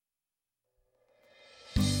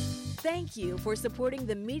Thank you for supporting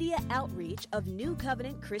the media outreach of New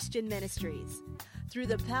Covenant Christian Ministries. Through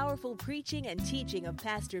the powerful preaching and teaching of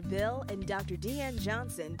Pastor Bill and Dr. Deanne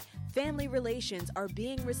Johnson, family relations are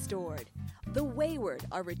being restored. The wayward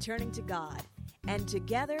are returning to God. And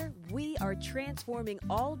together, we are transforming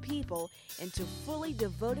all people into fully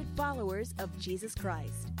devoted followers of Jesus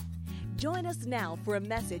Christ. Join us now for a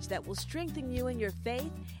message that will strengthen you in your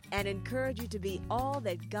faith and encourage you to be all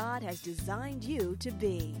that God has designed you to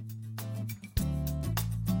be.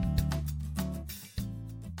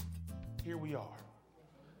 Here we are,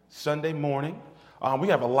 Sunday morning. We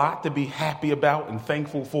have a lot to be happy about and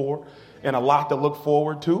thankful for, and a lot to look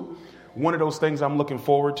forward to. One of those things I'm looking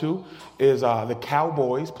forward to is the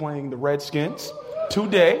Cowboys playing the Redskins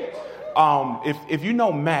today. If you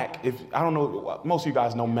know Mac, I don't know, most of you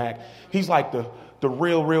guys know Mac. He's like the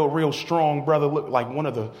real strong brother, like one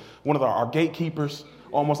of our gatekeepers,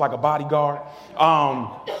 almost like a bodyguard.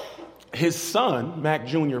 His son, Mac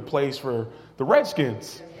Jr., plays for the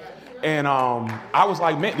Redskins. And I was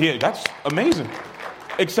like, man, yeah, that's amazing.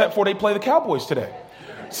 Except for they play the Cowboys today.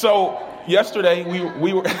 So yesterday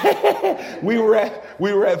we were we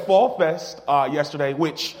were at Fall Fest yesterday,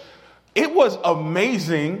 which it was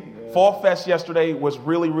amazing. Fall Fest yesterday was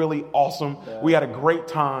really awesome. We had a great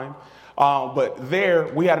time. But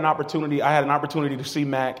there we had an opportunity. I had an opportunity to see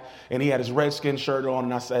Mac, and he had his Redskin shirt on.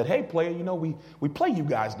 And I said, hey, player, you know, we play you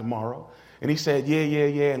guys tomorrow. And he said,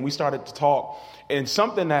 yeah. And we started to talk. And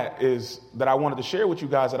something that I wanted to share with you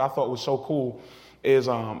guys that I thought was so cool is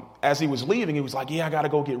as he was leaving, he was like, yeah, I got to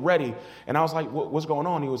go get ready. And I was like, what's going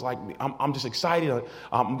on? He was like, I'm just excited.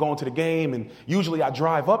 I'm going to the game. And usually I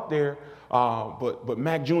drive up there. But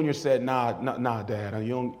Mac Jr. said, nah, Dad,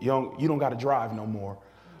 you don't got to drive no more.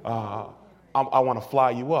 I want to fly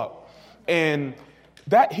you up. And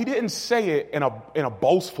that he didn't say it in a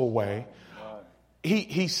boastful way.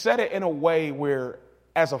 He said it in a way where,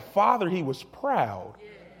 as a father, he was proud.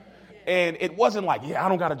 And it wasn't like, yeah, I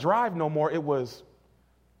don't got to drive no more. It was,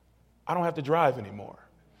 I don't have to drive anymore.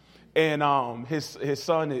 And his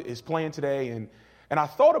son is playing today. And I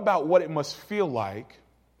thought about what it must feel like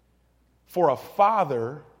for a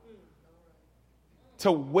father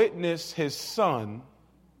to witness his son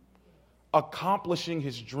accomplishing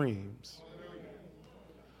his dreams.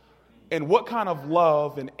 And what kind of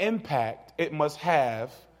love and impact it must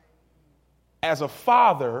have as a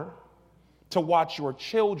father to watch your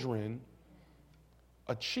children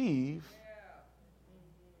achieve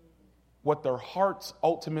what their hearts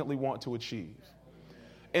ultimately want to achieve.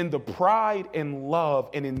 And the pride and love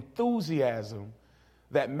and enthusiasm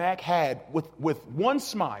that Mac had with one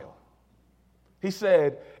smile. He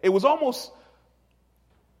said, it was almost,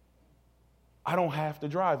 I don't have to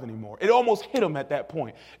drive anymore. It almost hit him at that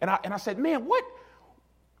point. And I said, man, what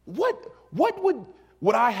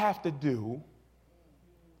would I have to do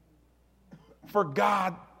for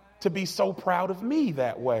God to be so proud of me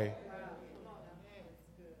that way?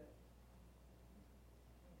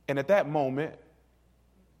 And at that moment,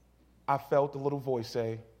 I felt a little voice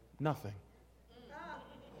say, nothing.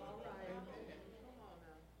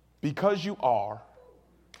 Because you are,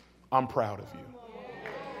 I'm proud of you.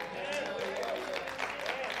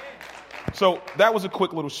 So that was a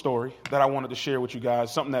quick little story that I wanted to share with you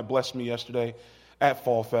guys, something that blessed me yesterday at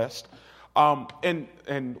Fall Fest. And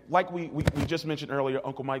like we just mentioned earlier,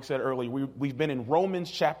 Uncle Mike said earlier, we've been in Romans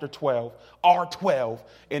chapter 12, R12,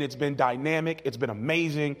 and it's been dynamic. It's been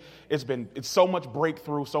amazing. It's so much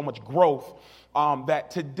breakthrough, so much growth,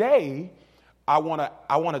 that today I want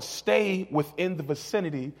to stay within the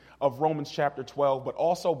vicinity of Romans chapter 12, but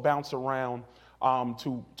also bounce around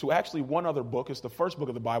to actually one other book. It's the first book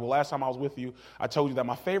of the Bible. Last time I was with you, I told you that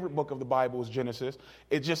my favorite book of the Bible is Genesis.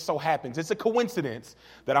 It just so happens, it's a coincidence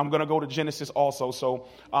that I'm going to go to Genesis also. So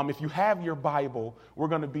if you have your Bible, we're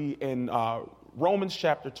going to be in Romans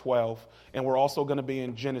chapter 12, and we're also going to be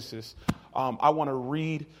in Genesis. I want to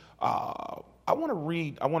read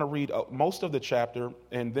most of the chapter,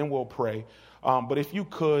 and then we'll pray. But if you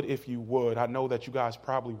would, I know that you guys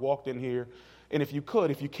probably walked in here. And if you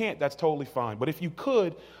can't, that's totally fine. But if you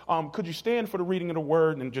could you stand for the reading of the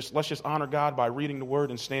word and let's just honor God by reading the word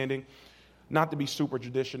and standing? Not to be super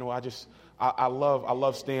traditional. I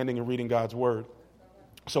love standing and reading God's word.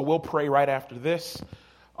 So we'll pray right after this.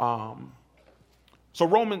 So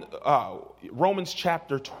Romans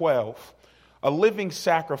chapter 12, a living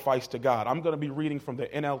sacrifice to God. I'm going to be reading from the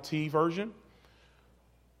NLT version.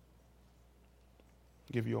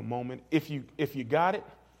 Give you a moment. If you got it,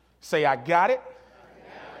 say, I got it.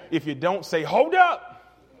 If you don't, say, hold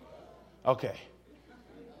up. Okay.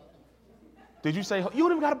 Did you say, you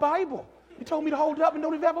don't even got a Bible? You told me to hold up and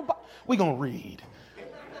don't even have a Bible. We're going to read.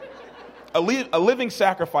 A living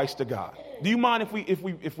sacrifice to God. Do you mind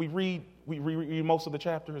if we read most of the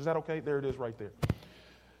chapter? Is that okay? There it is right there.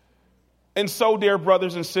 And so, dear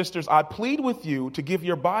brothers and sisters, I plead with you to give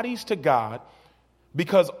your bodies to God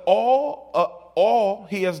because all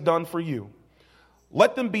he has done for you.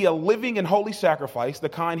 Let them be a living and holy sacrifice, the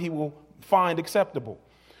kind he will find acceptable.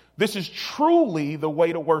 This is truly the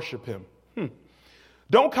way to worship him.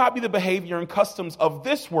 Don't copy the behavior and customs of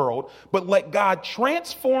this world, but let God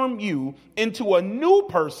transform you into a new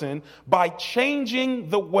person by changing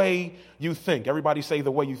the way you think. Everybody say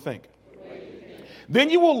the way you think. Then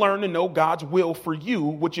you will learn to know God's will for you,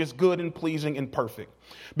 which is good and pleasing and perfect.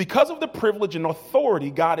 Because of the privilege and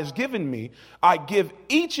authority God has given me, I give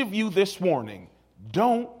each of you this warning.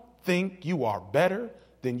 Don't think you are better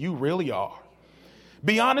than you really are.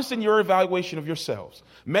 Be honest in your evaluation of yourselves,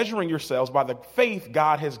 measuring yourselves by the faith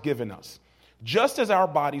God has given us. Just as our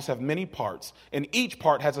bodies have many parts and each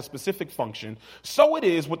part has a specific function, so it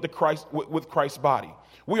is with Christ's body.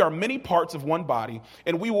 We are many parts of one body,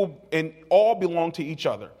 and we all belong to each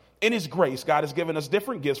other. In his grace, God has given us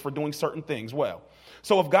different gifts for doing certain things well.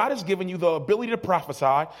 So if God has given you the ability to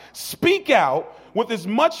prophesy, speak out with as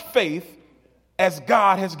much faith as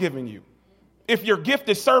God has given you. If your gift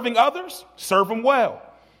is serving others, serve them well.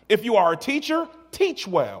 If you are a teacher, teach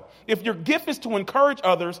well. If your gift is to encourage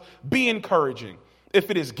others, be encouraging. If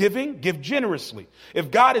it is giving, give generously. If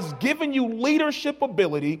God has given you leadership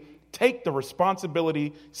ability, take the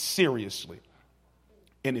responsibility seriously.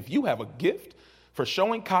 And if you have a gift for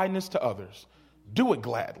showing kindness to others, do it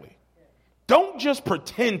gladly. Don't just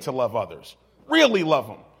pretend to love others. Really love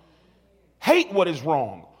them. Hate what is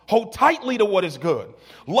wrong. Hold tightly to what is good.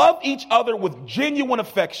 Love each other with genuine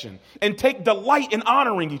affection and take delight in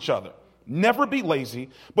honoring each other. Never be lazy,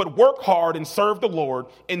 but work hard and serve the Lord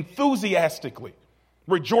enthusiastically.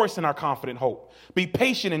 Rejoice in our confident hope. Be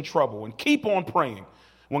patient in trouble and keep on praying.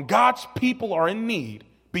 When God's people are in need,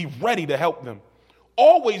 be ready to help them.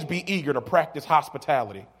 Always be eager to practice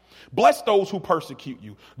hospitality. Bless those who persecute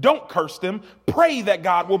you. Don't curse them. Pray that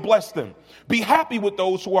God will bless them. Be happy with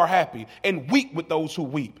those who are happy and weep with those who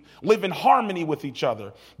weep. Live in harmony with each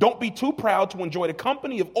other. Don't be too proud to enjoy the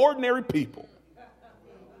company of ordinary people.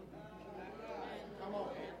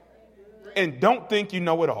 And don't think you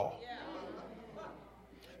know it all.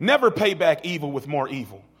 Never pay back evil with more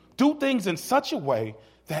evil. Do things in such a way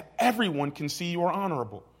that everyone can see you are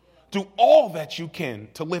honorable. Do all that you can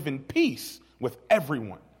to live in peace with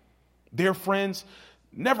everyone. Dear friends,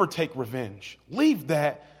 never take revenge. Leave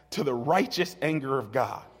that to the righteous anger of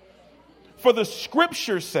God. For the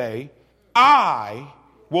scriptures say, I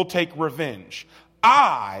will take revenge.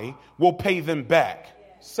 I will pay them back,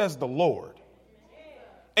 says the Lord.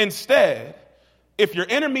 Instead, if your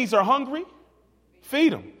enemies are hungry,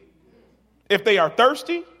 feed them. If they are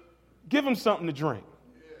thirsty, give them something to drink.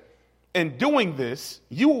 In doing this,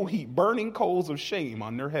 you will heap burning coals of shame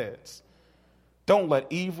on their heads. Don't let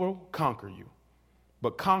evil conquer you,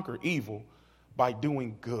 but conquer evil by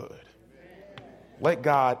doing good. Let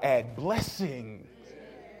God add blessing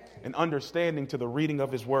and understanding to the reading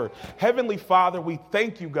of his word. Heavenly Father, we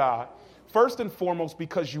thank you, God, first and foremost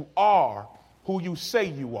because you are who you say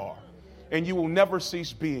you are, and you will never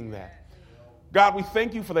cease being that. God, we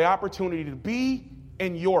thank you for the opportunity to be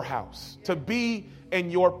in your house, to be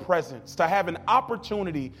in your presence, to have an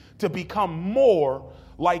opportunity to become more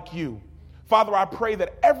like you. Father, I pray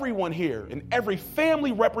that everyone here and every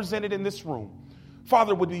family represented in this room,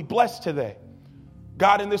 Father, would be blessed today.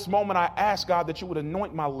 God, in this moment, I ask, God, that you would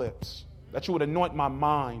anoint my lips, that you would anoint my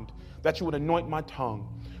mind, that you would anoint my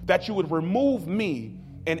tongue, that you would remove me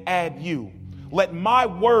and add you. Let my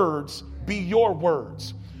words be your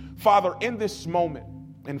words. Father, in this moment,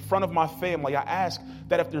 in front of my family, I ask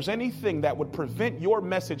that if there's anything that would prevent your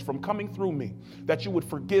message from coming through me, that you would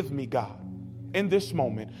forgive me, God, in this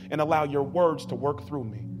moment and allow your words to work through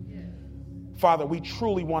me. Father, we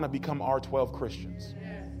truly want to become R12 Christians.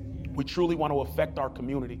 We truly want to affect our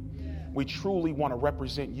community. We truly want to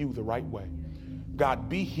represent you the right way. God,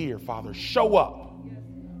 be here, Father. Show up.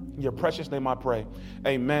 In your precious name I pray.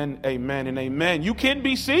 Amen, amen, and amen. You can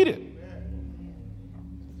be seated.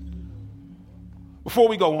 Before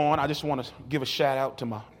we go on, I just want to give a shout out to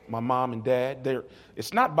my mom and dad.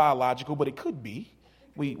 It's not biological, but it could be.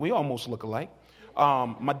 We almost look alike.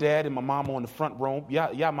 My dad and my mom on the front row.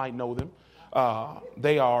 Y'all might know them.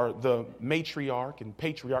 They are the matriarch and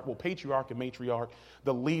patriarch, patriarch and matriarch.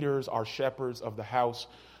 The leaders are shepherds of the house,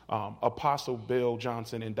 Apostle Bill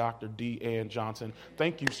Johnson and Dr. D. Ann Johnson.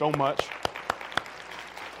 Thank you so much.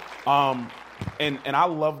 And I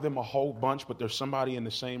love them a whole bunch, but there's somebody in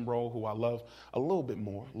the same role who I love a little bit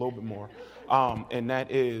more. And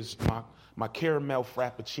that is my caramel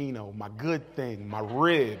frappuccino, my good thing, my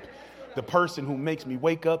rib, the person who makes me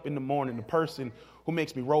wake up in the morning, the person who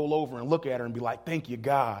makes me roll over and look at her and be like, thank you,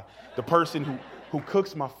 God. The person who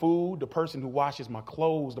cooks my food, the person who washes my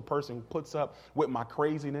clothes, the person who puts up with my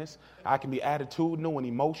craziness. I can be attitudinal and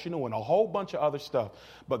emotional and a whole bunch of other stuff.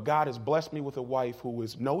 But God has blessed me with a wife who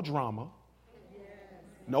is no drama.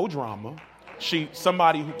 No drama.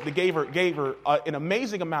 They gave her an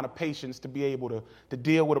amazing amount of patience to be able to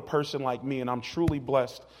deal with a person like me. And I'm truly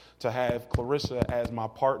blessed to have Clarissa as my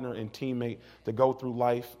partner and teammate to go through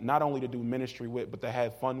life, not only to do ministry with, but to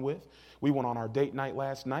have fun with. We went on our date night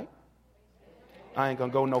last night. I ain't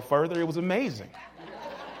gonna go no further. It was amazing.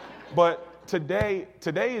 But today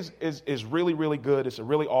is really, really good. It's a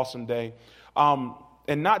really awesome day.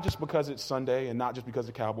 And not just because it's Sunday and not just because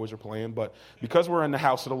the Cowboys are playing, but because we're in the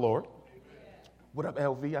house of the Lord. What up,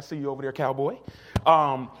 LV? I see you over there, cowboy.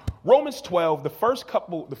 Romans 12, the first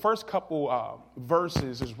couple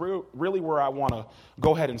verses is really where I want to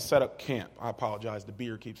go ahead and set up camp. I apologize. The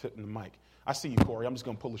beard keeps hitting the mic. I see you, Corey. I'm just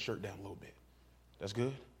going to pull the shirt down a little bit. That's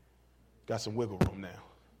good? Got some wiggle room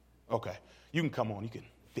now. Okay. You can come on. You can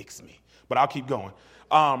fix me. But I'll keep going.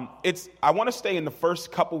 I want to stay in the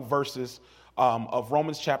first couple verses of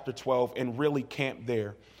Romans chapter 12 and really camp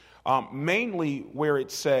there. Mainly where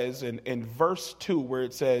it says in verse 2, where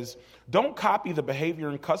it says, don't copy the behavior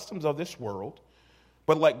and customs of this world,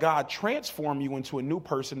 but let God transform you into a new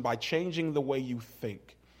person by changing the way you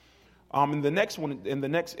think. And then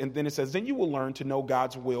it says, then you will learn to know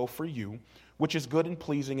God's will for you, which is good and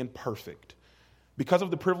pleasing and perfect. Because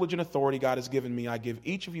of the privilege and authority God has given me, I give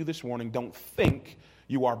each of you this warning, don't think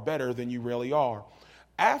you are better than you really are.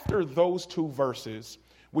 After those two verses,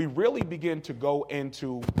 we really begin to go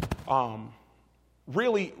into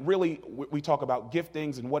really, we talk about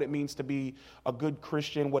giftings and what it means to be a good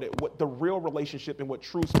Christian, what the real relationship and what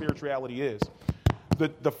true spirituality is.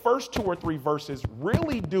 The first 2 or 3 verses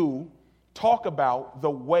really do talk about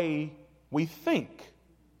the way we think.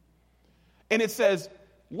 And it says,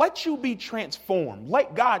 let you be transformed.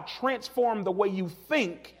 Let God transform the way you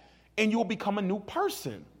think, and you'll become a new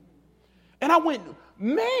person. And I went,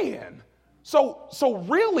 man. So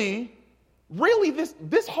really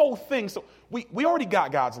this whole thing, so we already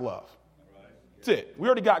got God's love. That's it. We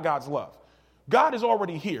already got God's love. God is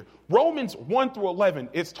already here. Romans 1 through 11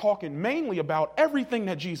 is talking mainly about everything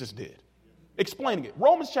that Jesus did, explaining it.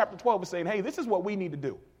 Romans chapter 12 is saying, hey, this is what we need to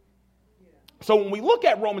do. So when we look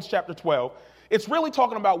at Romans chapter 12, it's really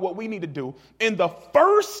talking about what we need to do. And the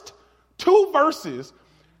first 2 verses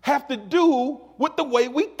have to do with the way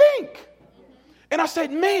we think. And I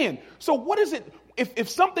said, man, so what is it? If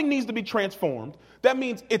something needs to be transformed, that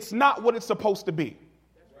means it's not what it's supposed to be.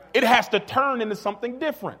 It has to turn into something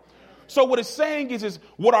different. So what it's saying is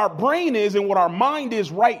what our brain is and what our mind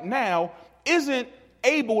is right now isn't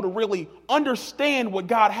able to really understand what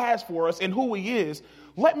God has for us and who he is.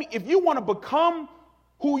 If you want to become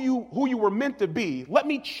who you were meant to be, let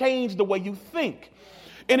me change the way you think.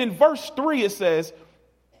 And in verse 3, it says,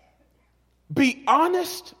 be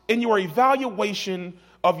honest in your evaluation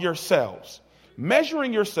of yourselves,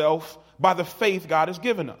 measuring yourself by the faith God has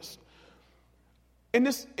given us. In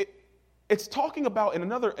this, it's talking about in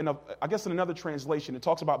another translation, it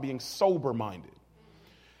talks about being sober-minded.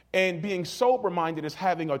 And being sober-minded is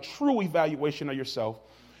having a true evaluation of yourself.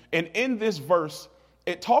 And in this verse,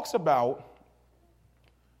 it talks about,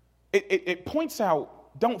 it points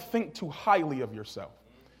out, don't think too highly of yourself.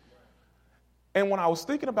 And when I was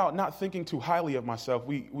thinking about not thinking too highly of myself,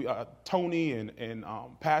 Tony and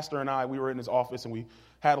Pastor and I, we were in his office and we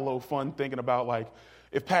had a little fun thinking about, like,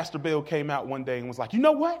 if Pastor Bill came out one day and was like, you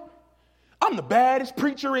know what? I'm the baddest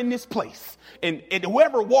preacher in this place. And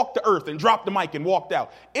whoever walked the earth and dropped the mic and walked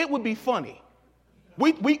out, it would be funny.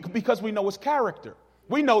 Because we know his character.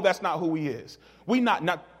 We know that's not who he is. We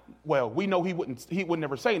know he would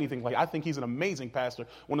never say anything like, I think he's an amazing pastor,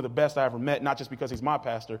 one of the best I ever met, not just because he's my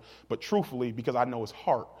pastor, but truthfully because I know his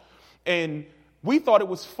heart. And we thought it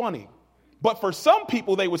was funny. But for some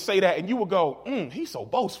people, they would say that and you would go, he's so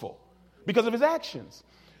boastful because of his actions.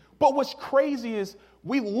 But what's crazy is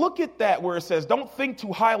we look at that where it says, don't think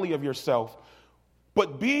too highly of yourself.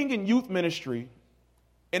 But being in youth ministry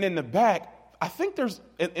and in the back, I think there's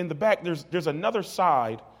another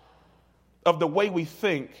side of the way we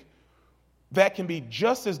think that can be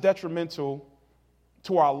just as detrimental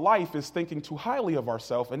to our life as thinking too highly of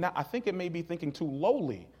ourselves. And I think it may be thinking too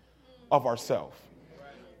lowly of ourselves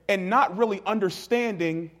and not really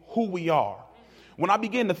understanding who we are. When I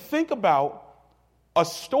begin to think about a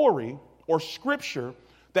story or scripture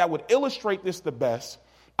that would illustrate this the best,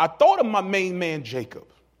 I thought of my main man, Jacob.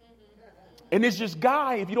 And there's this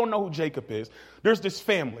guy, if you don't know who Jacob is, there's this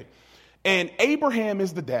family. And Abraham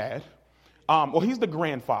is the dad. He's the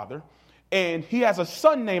grandfather. And he has a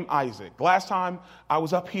son named Isaac. Last time I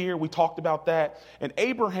was up here, we talked about that. And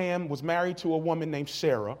Abraham was married to a woman named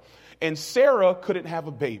Sarah. And Sarah couldn't have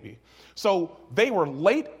a baby. So they were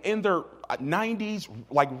late in their 90s,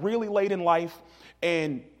 like really late in life.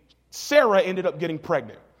 And Sarah ended up getting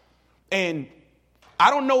pregnant. And I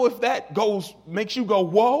don't know if that makes you go,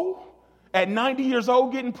 whoa, at 90 years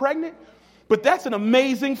old getting pregnant. But that's an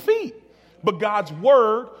amazing feat. But God's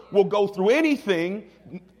word will go through anything,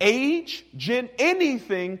 age,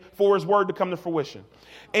 anything for his word to come to fruition.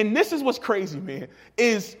 And this is what's crazy, man,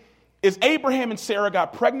 is Abraham and Sarah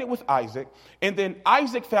got pregnant with Isaac, and then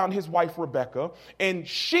Isaac found his wife Rebekah, and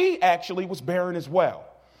she actually was barren as well.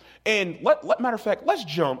 And matter of fact, let's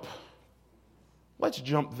jump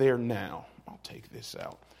there now. I'll take this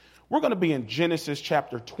out. We're going to be in Genesis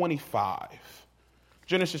chapter 25.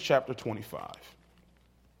 Genesis chapter 25.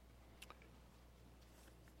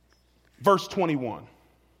 Verse 21.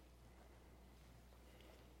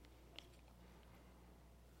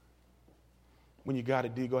 When you got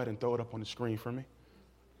it, D, go ahead and throw it up on the screen for me.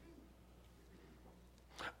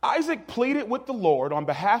 Isaac pleaded with the Lord on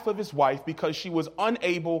behalf of his wife because she was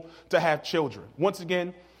unable to have children. Once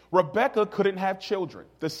again, Rebekah couldn't have children.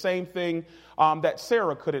 The same thing that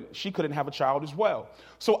Sarah couldn't have a child as well.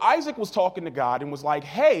 So Isaac was talking to God and was like,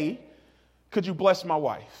 hey, could you bless my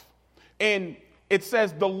wife? And it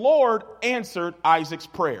says the Lord answered Isaac's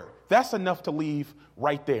prayer. That's enough to leave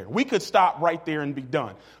right there. We could stop right there and be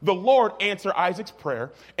done. The Lord answered Isaac's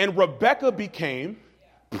prayer, and Rebekah became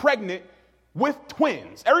pregnant with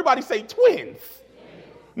twins. Everybody say twins.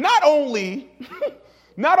 Not only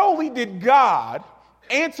did God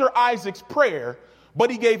answer Isaac's prayer, but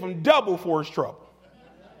he gave him double for his trouble.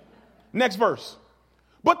 Next verse.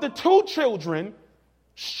 But the two children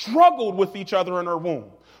struggled with each other in her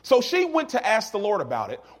womb. So she went to ask the Lord about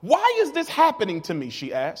it. Why is this happening to me?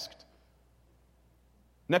 She asked.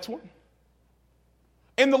 Next one.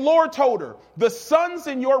 And the Lord told her, the sons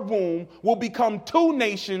in your womb will become two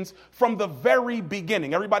nations from the very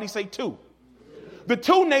beginning. Everybody say two. The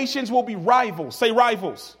two nations will be rivals. Say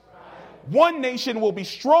rivals. One nation will be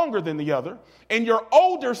stronger than the other, and your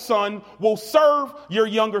older son will serve your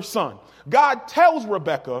younger son. God tells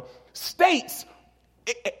Rebekah,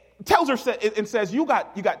 tells her and says, you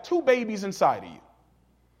got two babies inside of you,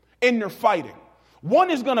 and they're fighting.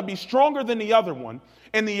 One is going to be stronger than the other one,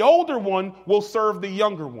 and the older one will serve the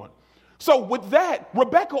younger one. So with that,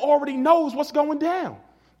 Rebekah already knows what's going down.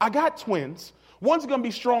 I got twins. One's going to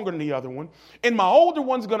be stronger than the other one, and my older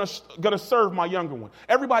one's going to serve my younger one.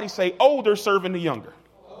 Everybody say older serving the younger.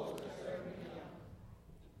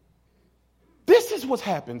 This is what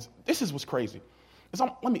happens. This is what's crazy.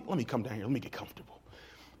 Let me come down here. Let me get comfortable.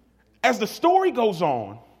 As the story goes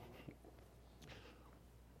on,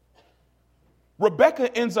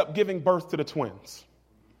 Rebekah ends up giving birth to the twins.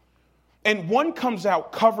 And one comes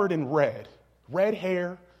out covered in red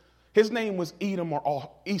hair. His name was Edom or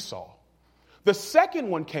Esau. The second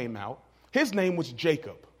one came out. His name was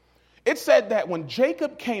Jacob. It said that when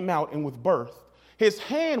Jacob came out and with birth, his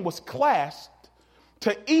hand was clasped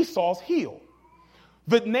to Esau's heel.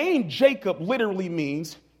 The name Jacob literally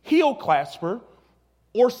means heel clasper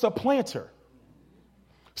or supplanter.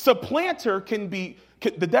 Supplanter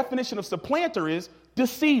the definition of supplanter is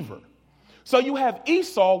deceiver. So you have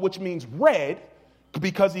Esau, which means red,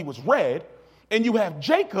 because he was red, and you have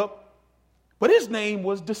Jacob, but his name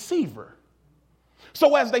was deceiver.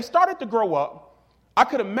 So as they started to grow up, I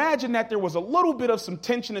could imagine that there was a little bit of some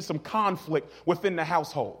tension and some conflict within the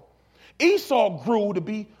household. Esau grew to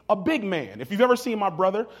be a big man. If you've ever seen my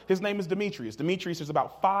brother, his name is Demetrius. Demetrius is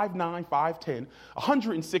about 5'9", 5'10",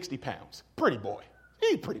 160 pounds. Pretty boy.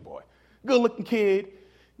 He's a pretty boy. Good looking kid,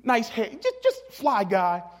 nice hair, just fly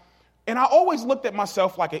guy. And I always looked at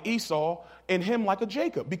myself like an Esau and him like a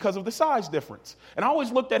Jacob because of the size difference. And I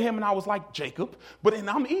always looked at him and I was like Jacob, but then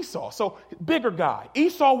I'm Esau. So bigger guy.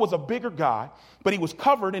 Esau was a bigger guy, but he was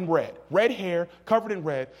covered in red. Red hair, covered in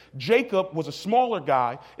red. Jacob was a smaller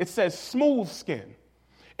guy. It says smooth skin.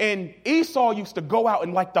 And Esau used to go out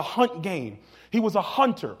and like to hunt game. He was a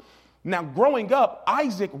hunter. Now growing up,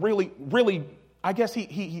 Isaac really, I guess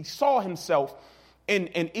he saw himself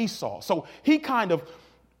in Esau. So he kind of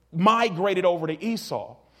migrated over to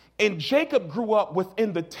Esau. And Jacob grew up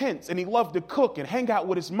within the tents, and he loved to cook and hang out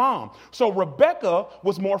with his mom. So Rebekah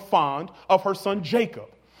was more fond of her son Jacob.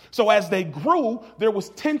 So as they grew, there was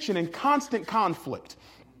tension and constant conflict.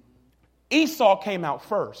 Esau came out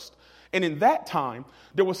first. And in that time,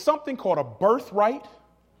 there was something called a birthright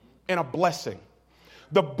and a blessing.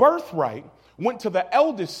 The birthright went to the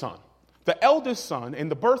eldest son. The eldest son,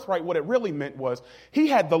 and the birthright, what it really meant was he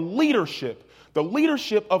had the leadership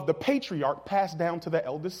of the patriarch passed down to the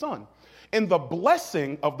eldest son. And the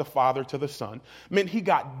blessing of the father to the son meant he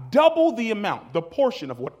got double the amount, the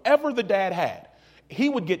portion of whatever the dad had. He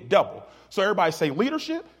would get double. So everybody say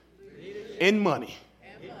leadership and money.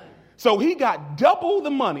 So he got double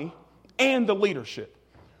the money and the leadership.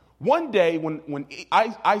 One day when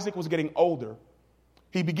Isaac was getting older,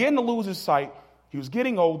 he began to lose his sight. He was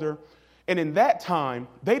getting older. And in that time,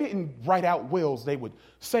 they didn't write out wills. They would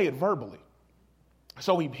say it verbally.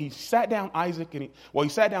 So he sat down Isaac and he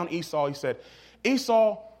sat down Esau. He said,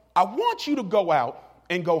 Esau, I want you to go out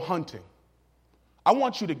and go hunting. I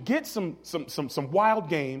want you to get some wild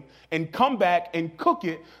game and come back and cook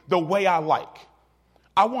it the way I like.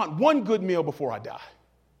 I want one good meal before I die.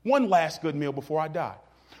 One last good meal before I die.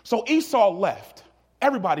 So Esau left.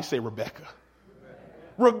 Everybody say Rebecca.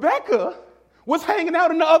 Rebecca was hanging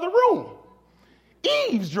out in the other room,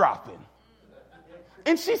 eavesdropping.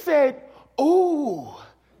 And she said, ooh,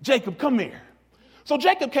 Jacob, come here. So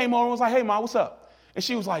Jacob came on and was like, hey, Ma, what's up? And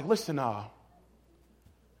she was like, listen,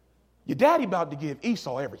 your daddy about to give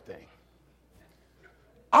Esau everything.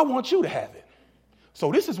 I want you to have it.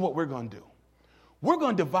 So this is what we're going to do. We're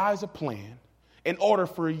going to devise a plan in order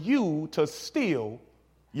for you to steal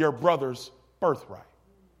your brother's birthright.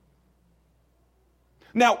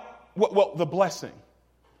 Now, well, the blessing.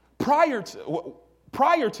 Prior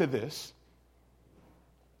to this,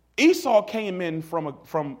 Esau came in from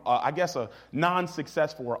a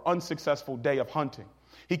non-successful or unsuccessful day of hunting.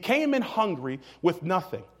 He came in hungry with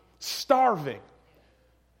nothing, starving.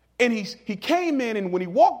 And he came in, and when he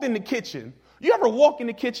walked in the kitchen, you ever walk in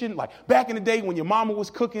the kitchen, like back in the day when your mama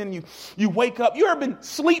was cooking, you wake up, you ever been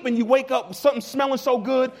sleeping, you wake up with something smelling so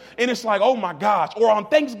good, and it's like, oh my gosh. Or on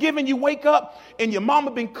Thanksgiving, you wake up, and your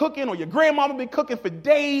mama been cooking, or your grandmama been cooking for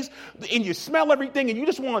days, and you smell everything, and you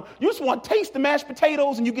just want to taste the mashed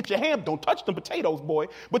potatoes, and you get your hand, don't touch the potatoes, boy,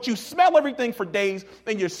 but you smell everything for days,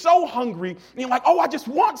 and you're so hungry, and you're like, oh, I just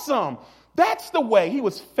want some. That's the way he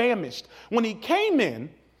was famished. When he came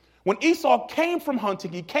in, when Esau came from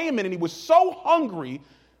hunting, he came in and he was so hungry.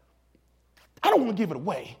 I don't want to give it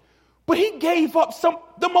away, but he gave up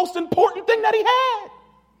the most important thing that he had.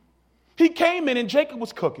 He came in and Jacob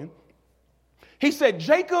was cooking. He said,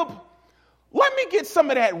 Jacob, let me get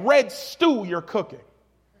some of that red stew you're cooking.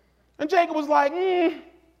 And Jacob was like, you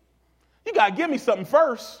got to give me something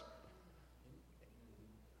first.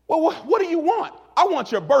 Well, what do you want? I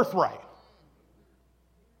want your birthright.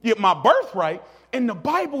 Yeah, my birthright. And the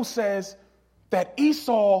Bible says that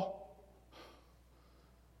Esau,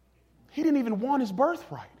 he didn't even want his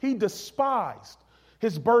birthright. He despised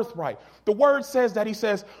his birthright. The word says that he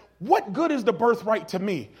says, what good is the birthright to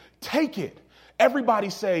me? Take it. Everybody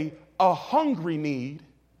say, a hungry need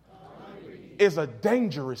is a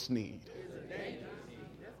dangerous need.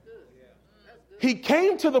 He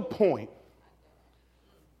came to the point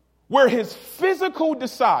where his physical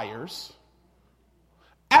desires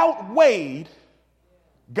outweighed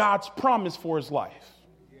God's promise for his life.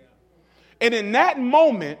 And in that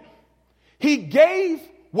moment, he gave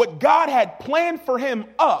what God had planned for him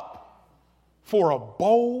up for a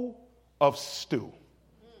bowl of stew.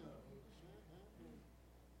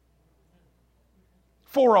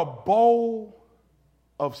 For a bowl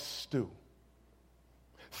of stew.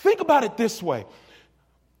 Think about it this way.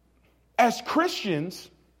 As Christians,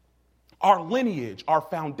 our lineage, our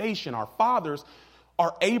foundation, our fathers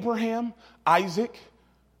are Abraham, Isaac,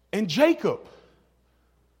 and Jacob.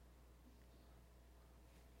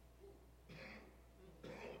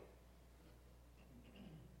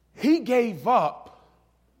 He gave up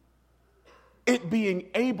it being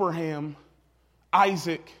Abraham,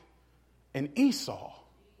 Isaac, and Esau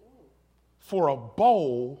for a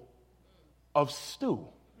bowl of stew.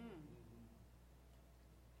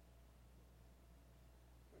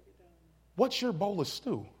 What's your bowl of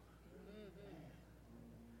stew?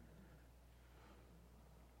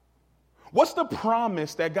 What's the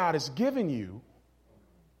promise that God has given you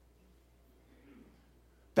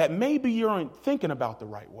that maybe you aren't thinking about the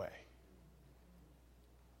right way?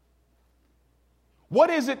 What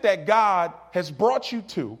is it that God has brought you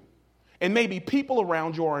to, and maybe people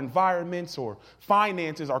around you or environments or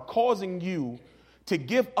finances are causing you to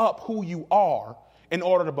give up who you are in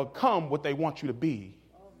order to become what they want you to be?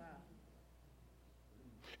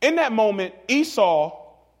 In that moment, Esau,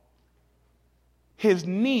 his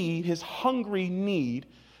need, his hungry need,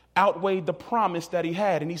 outweighed the promise that he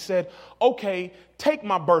had. And he said, okay, take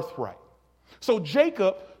my birthright. So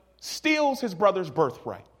Jacob steals his brother's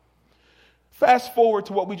birthright. Fast forward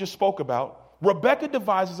to what we just spoke about. Rebekah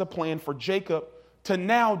devises a plan for Jacob to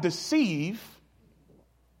now deceive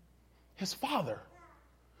his father.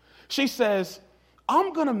 She says,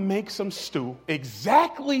 I'm going to make some stew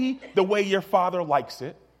exactly the way your father likes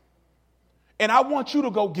it, and I want you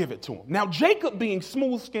to go give it to him. Now, Jacob, being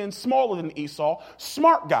smooth-skinned, smaller than Esau,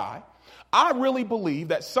 smart guy, I really believe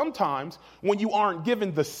that sometimes when you aren't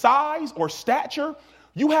given the size or stature,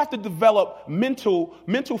 you have to develop mental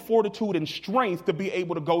fortitude and strength to be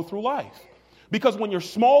able to go through life. Because when you're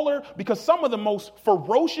smaller, because some of the most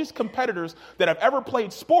ferocious competitors that have ever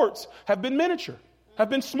played sports have been miniature, have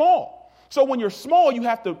been small. So when you're small, you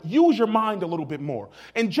have to use your mind a little bit more.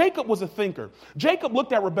 And Jacob was a thinker. Jacob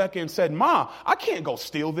looked at Rebekah and said, Ma, I can't go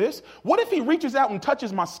steal this. What if he reaches out and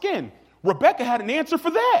touches my skin? Rebekah had an answer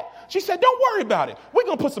for that. She said, don't worry about it. We're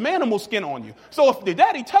going to put some animal skin on you. So if the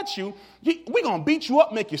daddy touch you, we're going to beat you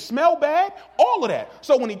up, make you smell bad, all of that.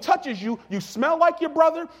 So when he touches you, you smell like your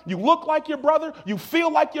brother, you look like your brother, you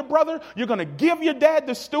feel like your brother. You're going to give your dad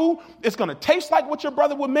the stew. It's going to taste like what your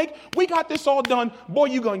brother would make. We got this all done. Boy,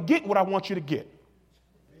 you're going to get what I want you to get.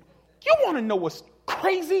 You want to know what's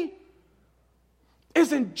crazy?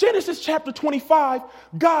 Is in Genesis chapter 25,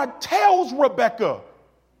 God tells Rebekah,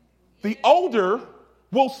 the older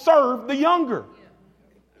will serve the younger.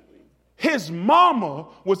 His mama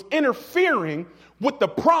was interfering with the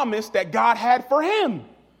promise that God had for him.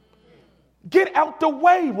 Get out the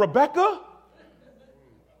way, Rebekah.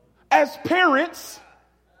 As parents,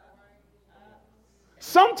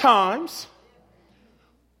 sometimes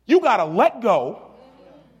you got to let go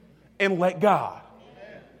and let God.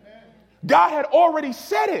 God had already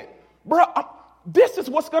said it. Bro, this is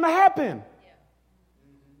what's going to happen.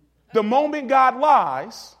 The moment God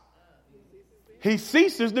lies, he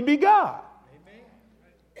ceases to be God.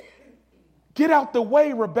 Get out the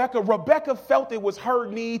way, Rebekah. Rebekah felt it was her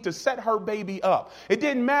need to set her baby up. It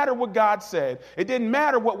didn't matter what God said. It didn't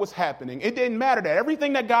matter what was happening. It didn't matter that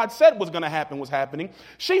everything that God said was going to happen was happening.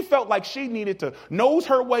 She felt like she needed to nose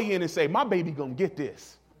her way in and say, my baby going to get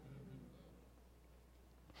this.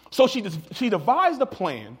 So she devised a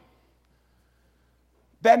plan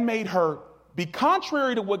that made her be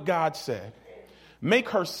contrary to what God said, make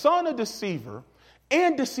her son a deceiver,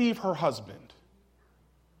 and deceive her husband.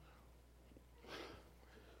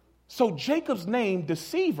 So Jacob's name,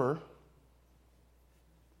 deceiver,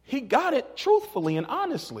 he got it truthfully and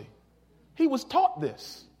honestly. He was taught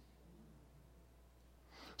this.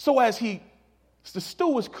 So as the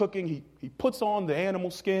stew is cooking, he puts on the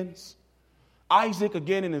animal skins. Isaac,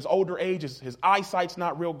 again, in his older age, his eyesight's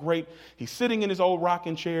not real great. He's sitting in his old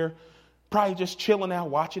rocking chair, probably just chilling out,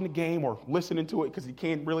 watching the game or listening to it because he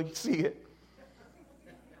can't really see it.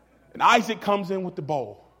 And Isaac comes in with the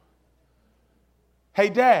bowl. Hey,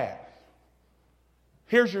 Dad,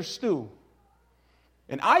 here's your stew.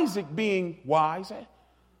 And Isaac, being wise, you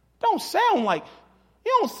don't sound like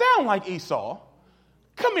Esau.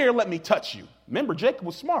 Come here, let me touch you. Remember, Jacob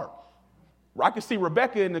was smart. I could see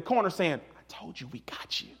Rebekah in the corner saying, I told you we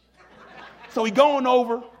got you. So he going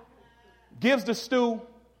over, gives the stew,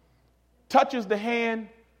 touches the hand.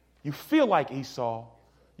 You feel like Esau.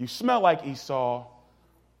 You smell like Esau.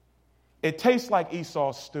 It tastes like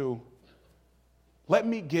Esau's stew. Let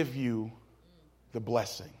me give you the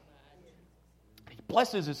blessing. He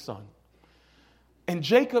blesses his son. And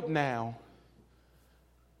Jacob now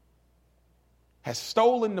has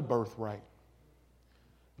stolen the birthright.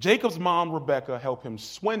 Jacob's mom, Rebekah, helped him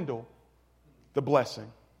swindle the blessing.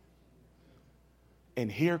 And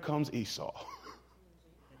here comes Esau.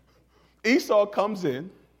 Esau comes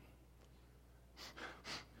in.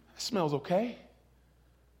 Smells okay.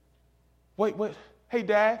 Wait. Hey,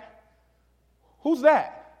 Dad. Who's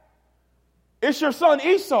that? It's your son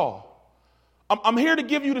Esau. I'm here to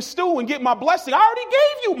give you the stew and get my blessing. I already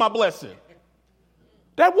gave you my blessing.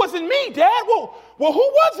 That wasn't me, Dad. Well, who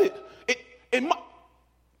was it?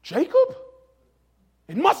 Jacob?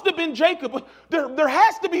 It must have been Jacob. There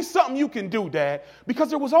has to be something you can do, Dad, because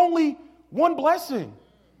there was only one blessing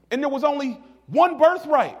and there was only one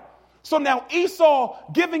birthright. So now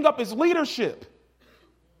Esau giving up his leadership,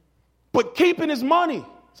 but keeping his money.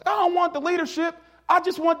 I don't want the leadership. I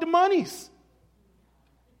just want the monies.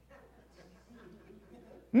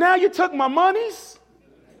 Now you took my monies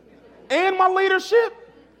and my leadership.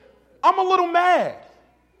 I'm a little mad.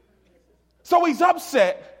 So he's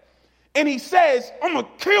upset. And he says, I'm going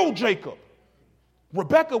to kill Jacob.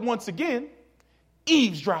 Rebekah, once again,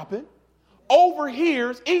 eavesdropping,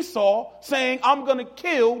 overhears Esau saying, I'm going to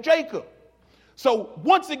kill Jacob. So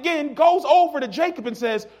once again, goes over to Jacob and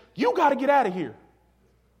says, you got to get out of here.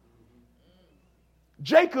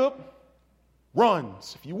 Jacob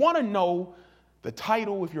runs. If you want to know the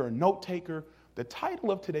title, if you're a note taker, the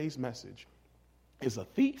title of today's message is A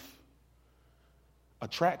Thief, a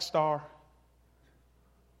Track Star,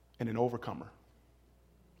 and an Overcomer.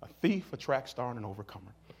 A thief, a track star, and an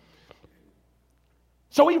overcomer.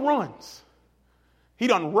 So he runs. He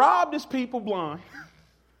done robbed his people blind.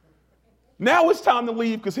 Now it's time to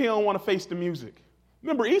leave because he don't want to face the music.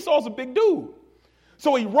 Remember, Esau's a big dude.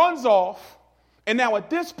 So he runs off, and now at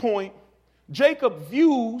this point, Jacob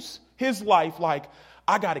views his life like,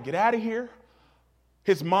 I got to get out of here.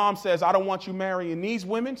 His mom says, I don't want you marrying these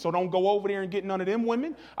women, so don't go over there and get none of them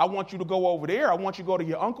women. I want you to go over there. I want you to go to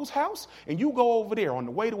your uncle's house, and you go over there. On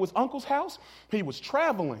the way to his uncle's house, he was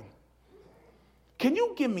traveling. Can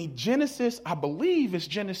you give me Genesis? I believe it's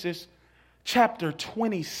Genesis chapter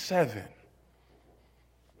 27.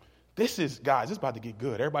 This is, guys, it's about to get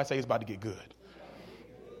good. Everybody say it's about to get good.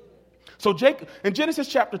 So Jacob, in Genesis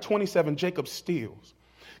chapter 27, Jacob steals.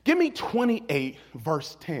 Give me 28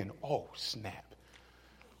 verse 10. Oh, snap.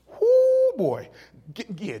 Ooh, boy.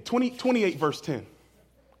 Yeah, 28 verse 10.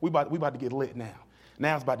 We about to get lit now.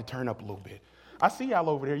 Now it's about to turn up a little bit. I see y'all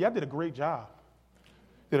over there. Y'all did a great job.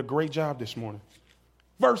 Did a great job this morning.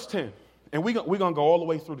 Verse 10. And we're going to go all the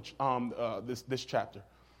way through this chapter.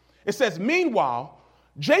 It says, meanwhile,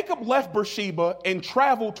 Jacob left Beersheba and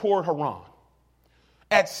traveled toward Haran.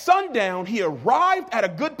 At sundown, he arrived at a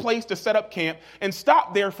good place to set up camp and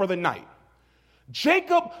stopped there for the night.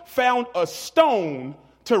 Jacob found a stone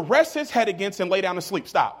to rest his head against and lay down to sleep.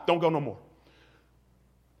 Stop. Don't go no more.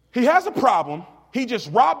 He has a problem. He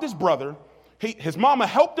just robbed his brother. His mama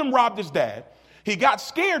helped him rob his dad. He got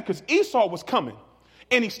scared because Esau was coming,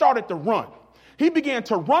 and he started to run. He began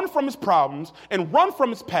to run from his problems and run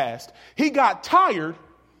from his past. He got tired.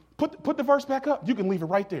 Put the verse back up. You can leave it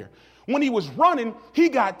right there. When he was running, he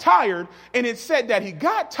got tired, and it said that he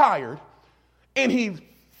got tired, and he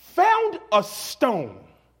found a stone.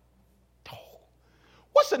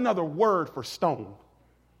 What's another word for stone?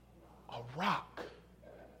 A rock.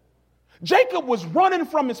 Jacob was running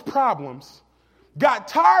from his problems, got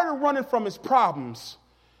tired of running from his problems,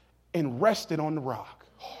 and rested on the rock.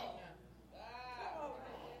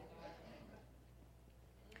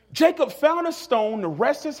 Jacob found a stone to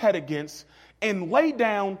rest his head against and lay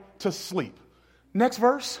down to sleep. Next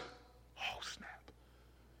verse. Oh, snap.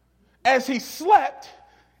 As he slept,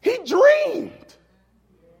 he dreamed.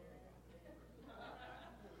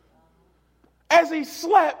 As he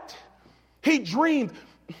slept, he dreamed.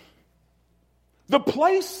 The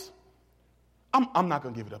place, I'm not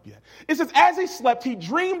going to give it up yet. It says, as he slept, he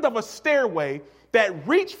dreamed of a stairway that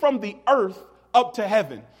reached from the earth up to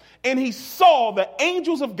heaven. And he saw the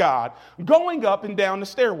angels of God going up and down the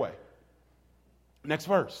stairway. Next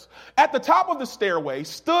verse. At the top of the stairway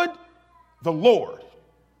stood the Lord.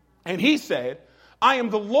 And he said, I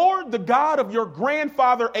am the Lord, the God of your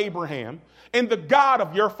grandfather Abraham, and the God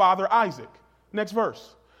of your father Isaac. Next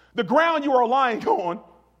verse. The ground you are lying on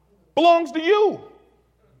belongs to you.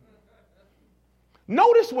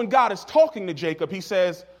 Notice when God is talking to Jacob, he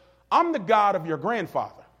says, I'm the God of your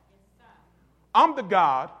grandfather. I'm the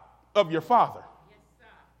God of your father.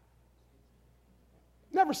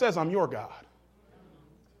 Never says I'm your God.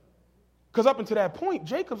 Because up until that point,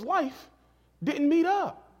 Jacob's life didn't meet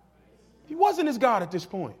up. He wasn't his God at this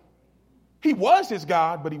point. He was his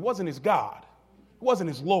God, but he wasn't his God. He wasn't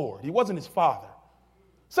his Lord. He wasn't his father.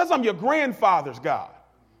 It says I'm your grandfather's God.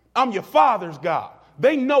 I'm your father's God.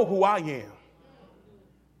 They know who I am.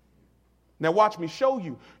 Now watch me show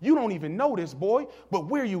you. You don't even know this, boy, but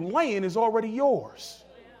where you laying is already yours.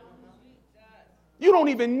 You don't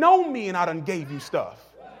even know me and I done gave you stuff.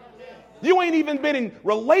 You ain't even been in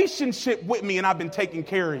relationship with me and I've been taking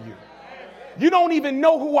care of you. You don't even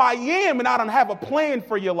know who I am and I don't have a plan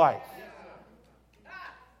for your life.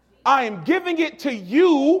 I am giving it to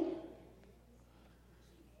you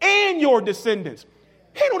and your descendants.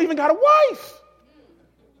 He don't even got a wife.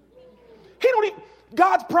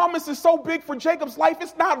 God's promise is so big for Jacob's life,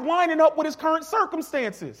 it's not lining up with his current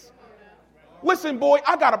circumstances. Listen, boy,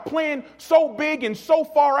 I got a plan so big and so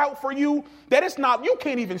far out for you that you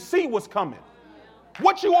can't even see what's coming.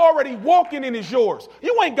 What you already walking in is yours.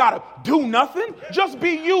 You ain't got to do nothing. Just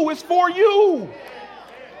be you. It's for you.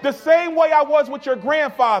 The same way I was with your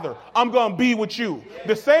grandfather, I'm going to be with you.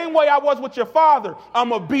 The same way I was with your father, I'm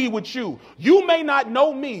going to be with you. You may not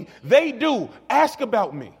know me. They do. Ask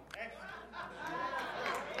about me.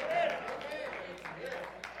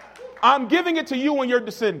 I'm giving it to you and your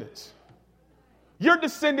descendants. Your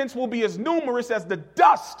descendants will be as numerous as the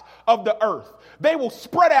dust of the earth. They will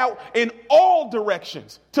spread out in all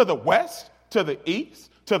directions, to the west, to the east,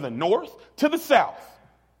 to the north, to the south.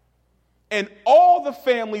 and all the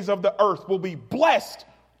families of the earth will be blessed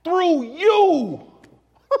through you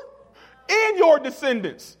and your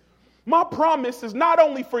descendants. My promise is not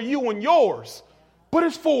only for you and yours, but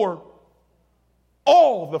it's for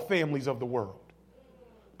all the families of the world.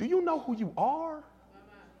 Do you know who you are?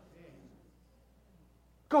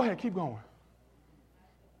 Go ahead, keep going.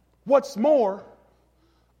 What's more,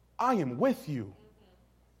 I am with you.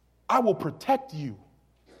 I will protect you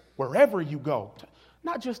wherever you go.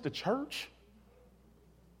 Not just the church.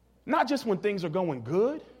 Not just when things are going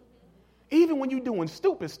good. Even when you're doing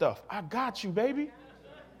stupid stuff. I got you, baby.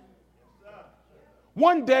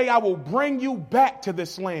 One day I will bring you back to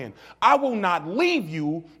this land. I will not leave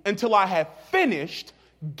you until I have finished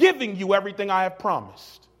giving you everything I have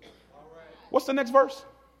promised. What's the next verse?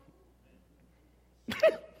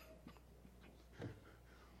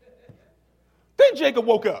 Then Jacob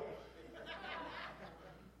woke up.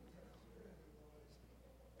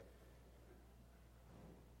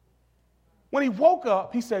 When he woke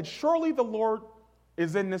up, he said, surely the Lord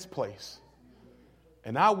is in this place.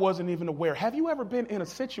 And I wasn't even aware. Have you ever been in a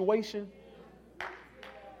situation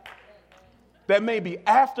that maybe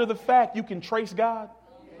after the fact you can trace God,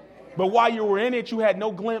 but while you were in it, you had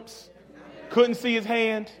no glimpse, couldn't see his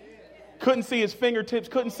hand, couldn't see his fingertips,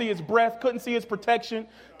 couldn't see his breath, couldn't see his protection,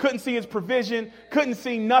 couldn't see his provision, couldn't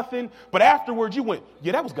see nothing. But afterwards you went,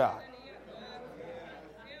 yeah, that was God.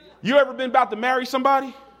 You ever been about to marry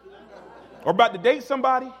somebody or about to date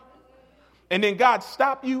somebody and then God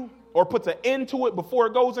stopped you or puts an end to it before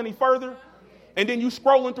it goes any further? And then you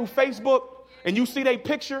scrolling through Facebook and you see their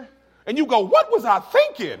picture and you go, what was I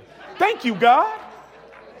thinking? Thank you, God.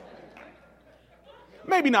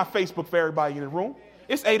 Maybe not Facebook for everybody in the room.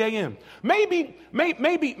 It's 8 a.m. Maybe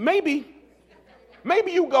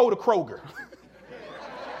you go to Kroger.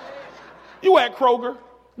 You at Kroger.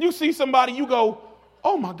 You see somebody, you go,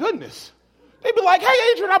 oh my goodness. They be like,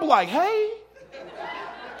 hey, Adrian. I be like, hey.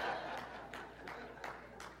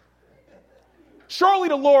 Surely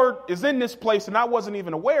the Lord is in this place and I wasn't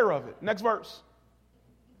even aware of it. Next verse.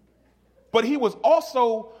 But he was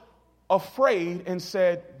also afraid and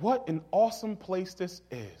said, what an awesome place this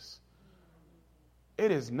is.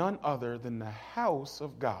 It is none other than the house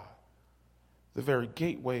of God, the very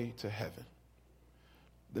gateway to heaven.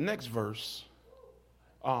 The next verse,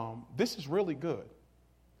 this is really good.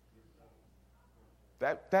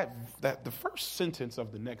 That the first sentence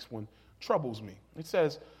of the next one troubles me. It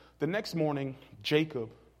says, the next morning, Jacob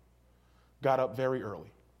got up very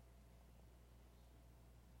early.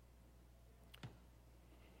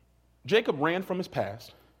 Jacob ran from his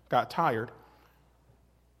past, got tired,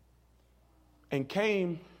 and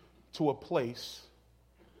came to a place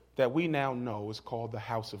that we now know is called the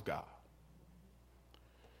house of God.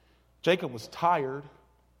 Jacob was tired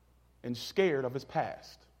and scared of his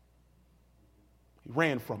past. He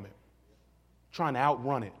ran from it, trying to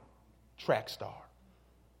outrun it, track star.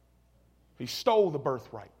 He stole the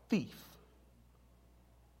birthright, thief.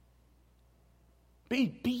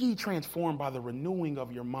 Be ye transformed by the renewing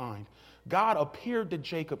of your mind. God appeared to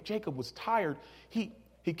Jacob. Jacob was tired. He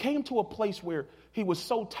came to a place where he was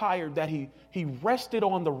so tired that he rested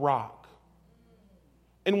on the rock.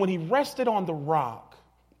 And when he rested on the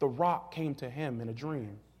rock came to him in a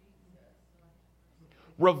dream.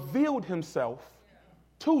 Revealed himself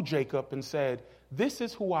to Jacob and said, this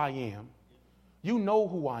is who I am. You know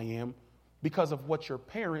who I am because of what your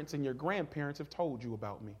parents and your grandparents have told you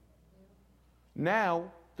about me.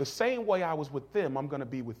 Now, the same way I was with them, I'm going to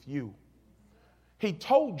be with you. He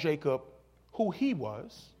told Jacob who he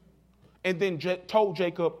was, and then told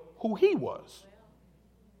Jacob who he was.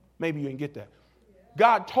 Maybe you didn't get that.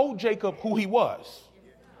 God told Jacob who he was,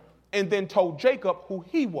 and then told Jacob who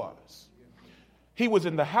he was. He was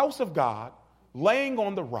in the house of God, laying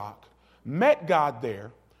on the rock, met God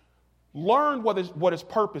there, learned what his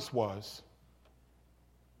purpose was,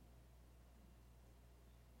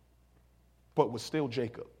 but was still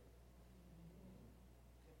Jacob.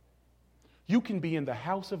 You can be in the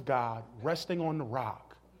house of God, resting on the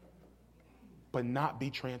rock, but not be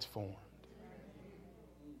transformed.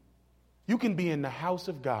 You can be in the house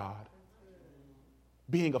of God,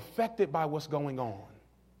 being affected by what's going on,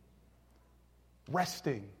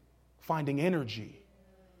 resting, finding energy,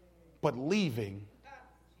 but leaving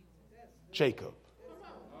Jacob.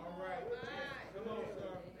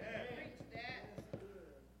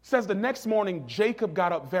 Says the next morning Jacob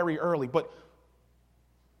got up very early, but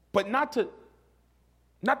not to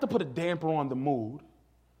put a damper on the mood.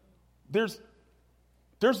 There's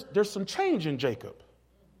some change in Jacob.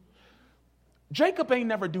 Jacob ain't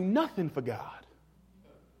never do nothing for God.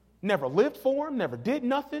 Never lived for him, never did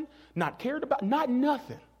nothing, not cared about, not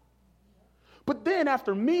nothing. But then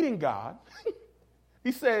after meeting God,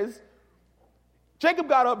 he says, Jacob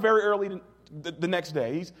got up very early the next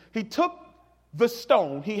day. He took the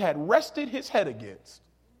stone he had rested his head against,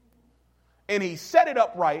 and he set it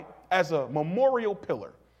upright as a memorial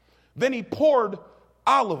pillar. Then he poured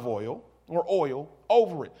olive oil or oil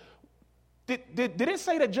over it. Did it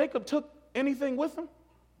say that Jacob took anything with him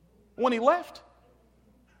when he left?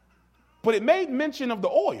 But it made mention of the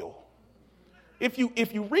oil. If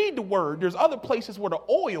you read the word, there's other places where the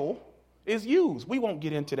oil is used. We won't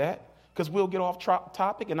get into that because we'll get off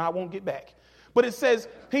topic and I won't get back. But it says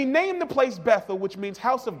he named the place Bethel, which means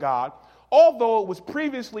house of God, although it was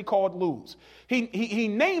previously called Luz. He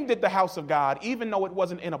named it the house of God, even though it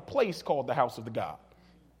wasn't in a place called the house of the God.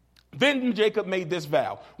 Then Jacob made this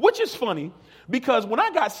vow, which is funny because when I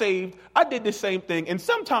got saved, I did the same thing. And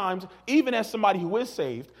sometimes, even as somebody who is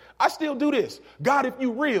saved, I still do this. God, if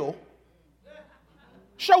you real,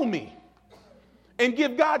 show me. And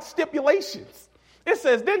give God stipulations. It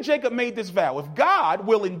says, then Jacob made this vow. If God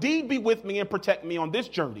will indeed be with me and protect me on this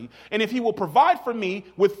journey, and if he will provide for me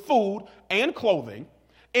with food and clothing,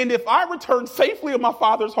 and if I return safely to my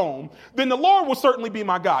father's home, then the Lord will certainly be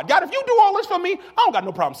my God. God, if you do all this for me, I don't got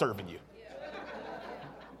no problem serving you.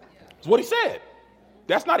 That's what he said.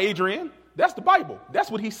 That's not Adrian. That's the Bible. That's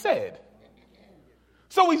what he said.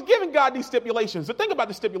 So he's giving God these stipulations. The thing about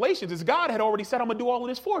the stipulations is God had already said, I'm going to do all of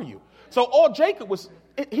this for you. So all Jacob was,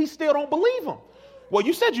 he still don't believe him. Well,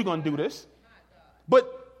 you said you're going to do this, but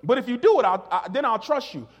if you do it, then I'll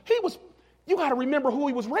trust you. You got to remember who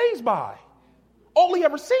he was raised by. All he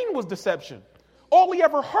ever seen was deception. All he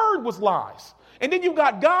ever heard was lies. And then you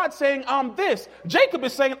got God saying, I'm this. Jacob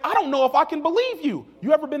is saying, I don't know if I can believe you.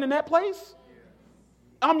 You ever been in that place?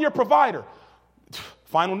 I'm your provider.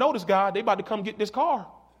 Final notice, God, they about to come get this car.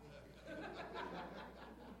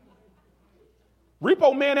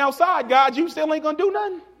 Repo man outside, God, you still ain't going to do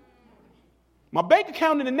nothing. My bank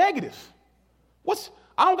account in the negative.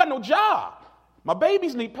 I don't got no job. My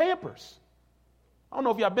babies need Pampers. I don't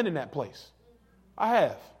know if y'all been in that place. I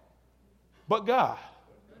have. But God.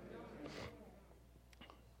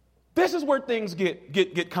 This is where things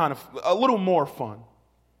get kind of a little more fun.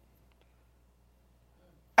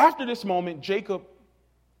 After this moment, Jacob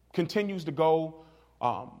continues to go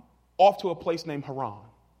off to a place named Haran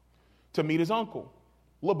to meet his uncle,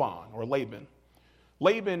 Laban.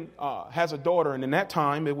 Laban has a daughter, and in that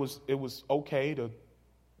time it was okay to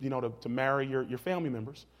marry your family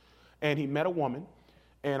members. And he met a woman,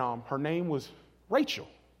 and her name was Rachel.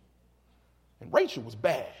 And Rachel was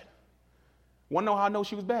bad. Want to know how I know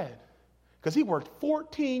she was bad? Because he worked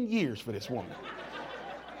 14 years for this woman.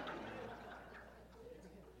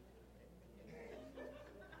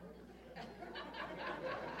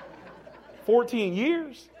 $14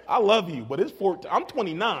 years? I love you, but it's 14. I'm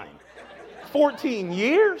 29. 14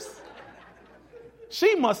 years?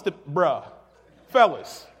 She must have,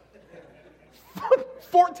 fellas.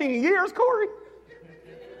 14 years, Corey?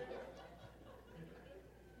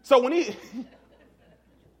 So when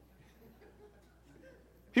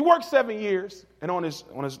he worked 7 years, and on his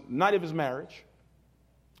night of his marriage,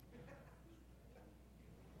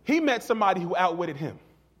 he met somebody who outwitted him.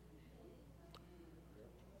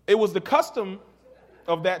 It was the custom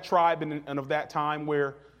of that tribe and of that time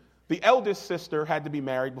where the eldest sister had to be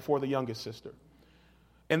married before the youngest sister.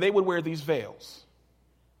 And they would wear these veils.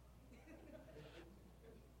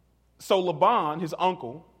 So Laban, his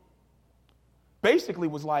uncle, basically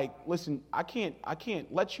was like, listen, I can't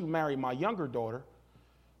let you marry my younger daughter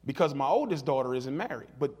because my oldest daughter isn't married.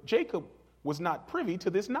 But Jacob was not privy to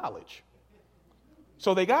this knowledge.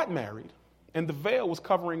 So they got married, and the veil was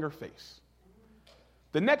covering her face.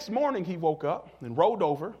 The next morning he woke up and rolled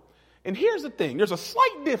over. And here's the thing. There's a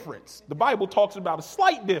slight difference. The Bible talks about a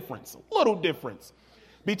slight difference, a little difference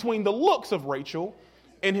between the looks of Rachel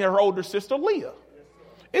and her older sister Leah.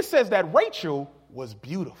 It says that Rachel was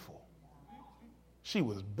beautiful. She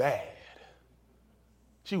was bad.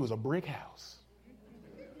 She was a brick house.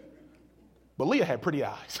 But Leah had pretty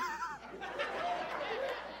eyes.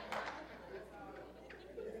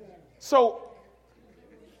 So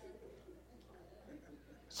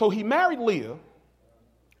he married Leah,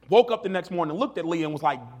 woke up the next morning, looked at Leah and was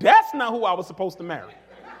like, that's not who I was supposed to marry.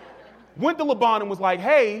 Went to Laban and was like,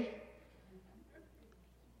 hey,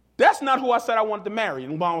 that's not who I said I wanted to marry.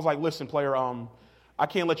 And Laban was like, listen, player, I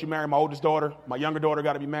can't let you marry my oldest daughter. My younger daughter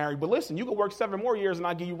got to be married. But listen, you can work 7 more years and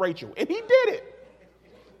I'll give you Rachel. And he did it.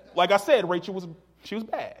 Like I said, Rachel was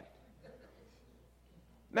bad.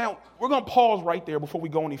 Now, we're going to pause right there before we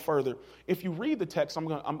go any further. If you read the text,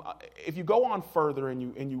 if you go on further and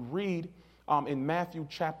you read in Matthew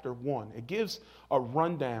chapter 1, it gives a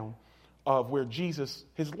rundown of where Jesus,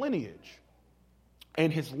 his lineage.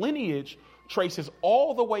 And his lineage traces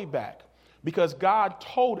all the way back because God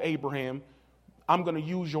told Abraham, I'm going to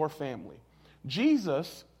use your family.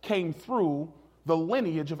 Jesus came through the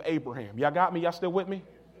lineage of Abraham. Y'all got me? Y'all still with me?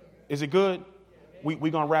 Is it good? We're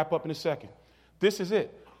going to wrap up in a second. This is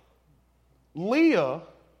it. Leah,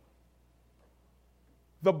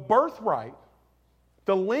 the birthright,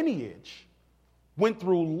 the lineage went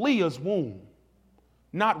through Leah's womb,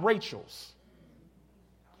 not Rachel's.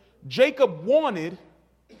 Jacob wanted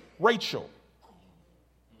Rachel.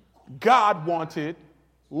 God wanted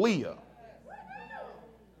Leah.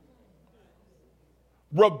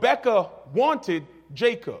 Rebekah wanted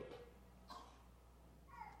Jacob.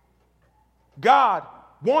 God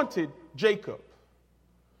wanted Jacob.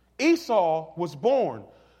 Esau was born.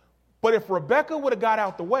 But if Rebekah would have got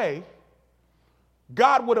out the way,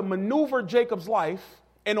 God would have maneuvered Jacob's life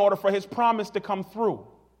in order for his promise to come through.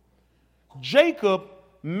 Jacob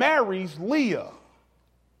marries Leah.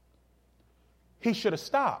 He should have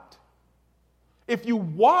stopped. If you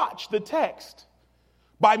watch the text,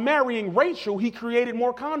 by marrying Rachel, he created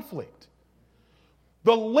more conflict.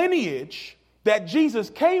 The lineage that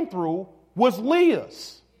Jesus came through was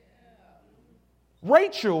Leah's.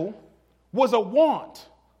 Rachel was a want.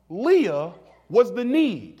 Leah was the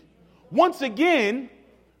need. Once again,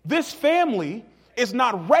 this family is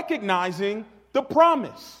not recognizing the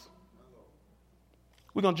promise.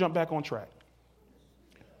 We're going to jump back on track.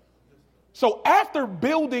 So after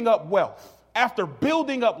building up wealth, after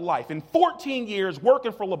building up life, in 14 years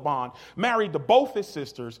working for Laban, married to both his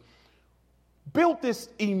sisters, built this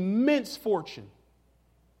immense fortune,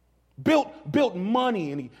 built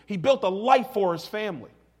money, and he built a life for his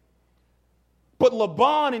family. But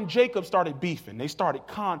Laban and Jacob started beefing. They started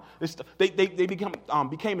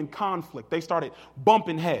became in conflict. They started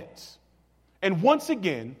bumping heads. And once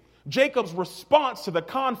again, Jacob's response to the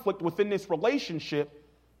conflict within this relationship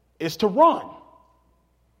is to run.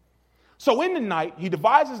 So in the night, he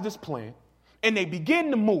devises this plan, and they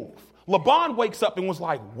begin to move. Laban wakes up and was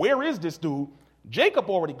like, where is this dude? Jacob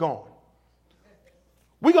already gone.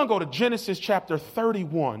 We're going to go to Genesis chapter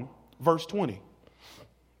 31, verse 20.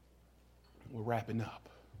 We're wrapping up.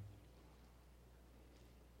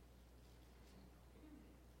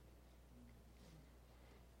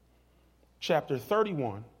 Chapter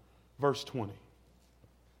 31, verse 20.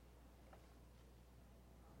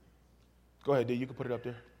 Go ahead, D. You can put it up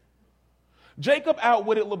there. Jacob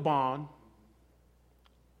outwitted Laban,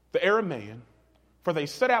 the Aramean, for they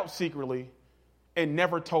set out secretly and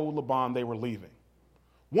never told Laban they were leaving.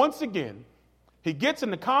 Once again, he gets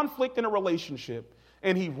into conflict in a relationship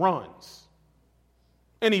and he runs.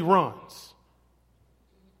 And he runs.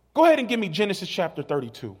 Go ahead and give me Genesis chapter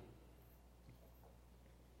 32.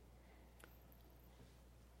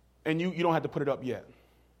 And you don't have to put it up yet.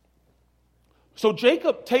 So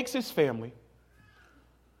Jacob takes his family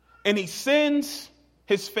and he sends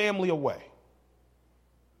his family away.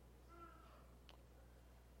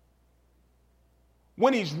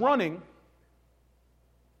 When he's running,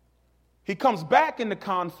 he comes back into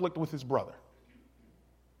conflict with his brother,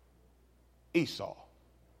 Esau.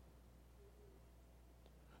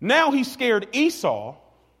 Now he's scared Esau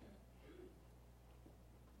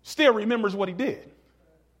still remembers what he did.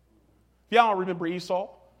 Y'all don't remember Esau?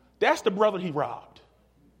 That's the brother he robbed.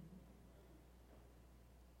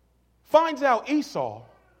 Finds out Esau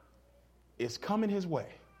is coming his way.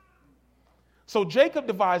 So Jacob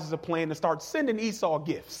devises a plan to start sending Esau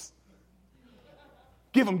gifts.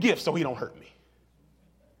 Give him gifts so he don't hurt me.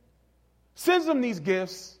 Sends him these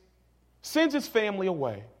gifts, sends his family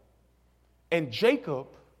away, and Jacob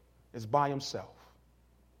is by himself.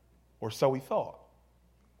 Or so he thought.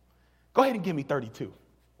 Go ahead and give me 32.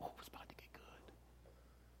 Oh, it's about to get good.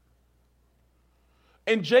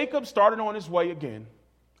 And Jacob started on his way again.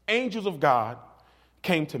 Angels of God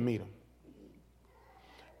came to meet him.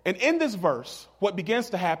 And in this verse, what begins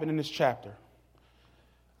to happen in this chapter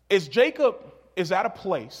is Jacob is at a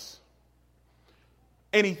place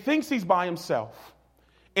and he thinks he's by himself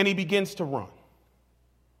and he begins to run.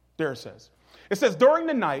 There it says. It says, during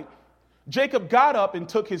the night, Jacob got up and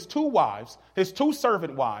took his 2 wives, his 2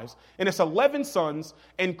 servant wives, and his 11 sons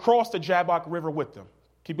and crossed the Jabbok River with them.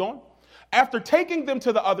 Keep going. After taking them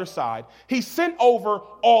to the other side, he sent over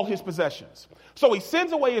all his possessions. So he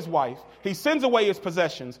sends away his wife. He sends away his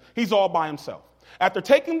possessions. He's all by himself. After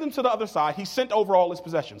taking them to the other side, he sent over all his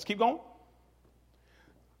possessions. Keep going.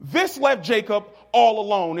 This left Jacob all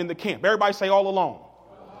alone in the camp. Everybody say all alone.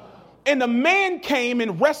 And the man came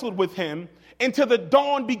and wrestled with him until the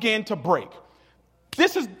dawn began to break.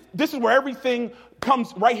 This is where everything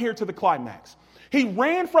comes right here to the climax. He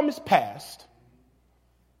ran from his past,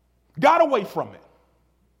 got away from it,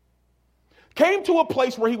 came to a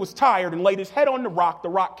place where he was tired and laid his head on the rock. The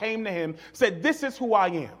rock came to him, said, "This is who I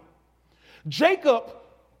am." Jacob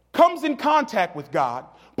comes in contact with God,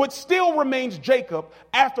 but still remains Jacob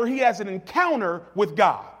after he has an encounter with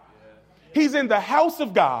God. He's in the house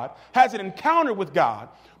of God, has an encounter with God,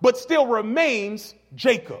 but still remains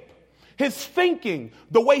Jacob. His thinking,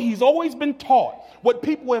 the way he's always been taught, what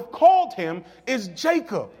people have called him, is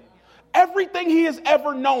Jacob. Everything he has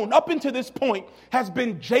ever known up until this point has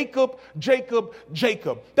been Jacob, Jacob,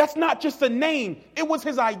 Jacob. That's not just a name. It was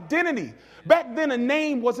his identity. Back then, a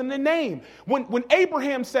name wasn't a name. When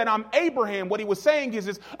Abraham said, "I'm Abraham," what he was saying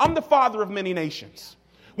is, "I'm the father of many nations."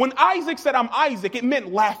 When Isaac said, "I'm Isaac," it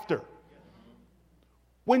meant laughter.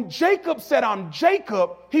 When Jacob said, "I'm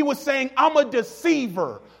Jacob," he was saying, "I'm a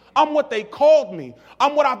deceiver. I'm what they called me.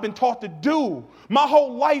 I'm what I've been taught to do. My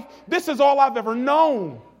whole life, this is all I've ever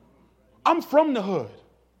known. I'm from the hood.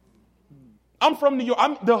 I'm from New York.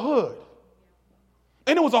 I'm the hood."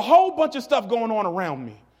 And there was a whole bunch of stuff going on around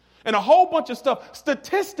me. And a whole bunch of stuff.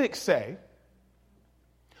 Statistics say,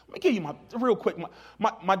 let me give you real quick.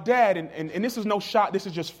 My dad, and this is no shot, this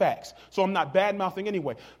is just facts. So I'm not bad-mouthing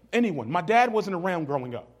anyone. My dad wasn't around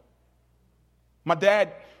growing up.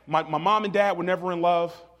 My mom and dad were never in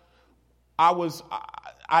love.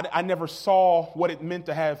 I never saw what it meant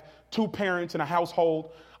to have two parents in a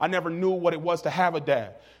household. I never knew what it was to have a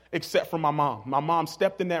dad, except for my mom. My mom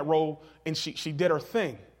stepped in that role, and she did her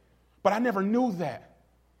thing. But I never knew that.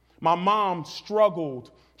 My mom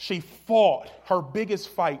struggled. She fought. Her biggest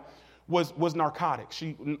fight was narcotics.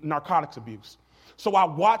 Narcotics abuse. So I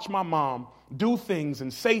watched my mom do things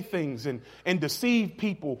and say things and deceive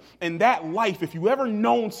people. And that life, if you ever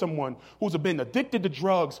known someone who's been addicted to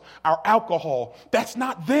drugs or alcohol, that's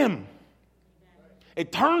not them.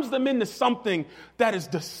 It turns them into something that is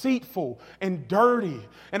deceitful and dirty.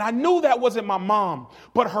 And I knew that wasn't my mom,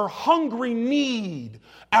 but her hungry need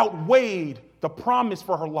outweighed the promise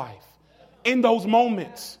for her life in those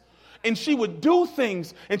moments. And she would do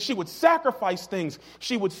things and she would sacrifice things.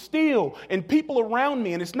 She would steal, and people around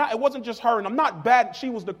me. And it wasn't just her. And I'm not bad. She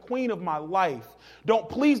was the queen of my life.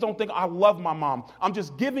 Please don't think I love my mom. I'm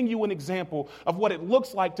just giving you an example of what it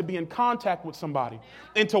looks like to be in contact with somebody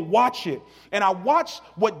and to watch it. And I watched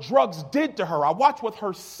what drugs did to her. I watched what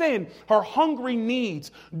her sin, her hungry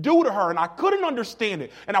needs do to her. And I couldn't understand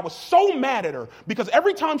it. And I was so mad at her because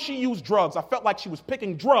every time she used drugs, I felt like she was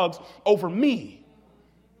picking drugs over me.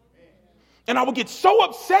 And I would get so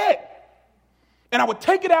upset. And I would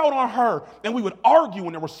take it out on her, and we would argue,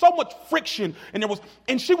 and there was so much friction,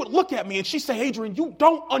 and she would look at me, and she'd say, "Adrian, you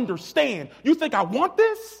don't understand. You think I want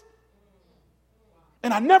this?"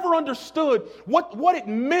 And I never understood what it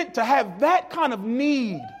meant to have that kind of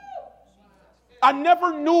need. I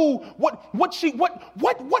never knew what's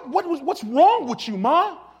wrong with you,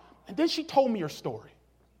 Ma? And then she told me her story.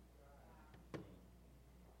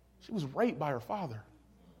 She was raped by her father.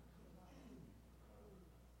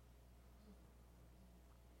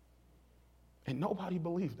 And nobody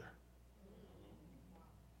believed her.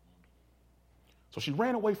 So she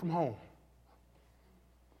ran away from home.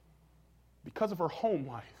 Because of her home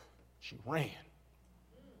life, she ran.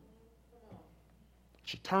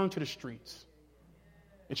 She turned to the streets.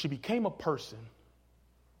 And she became a person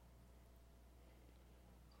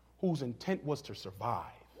whose intent was to survive.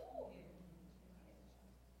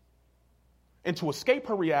 And to escape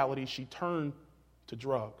her reality, she turned to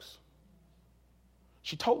drugs.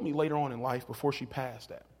 She told me later on in life, before she passed,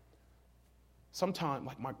 that sometime,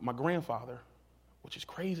 like my grandfather, which is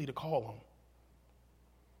crazy to call him,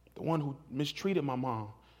 the one who mistreated my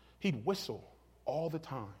mom, he'd whistle all the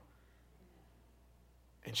time.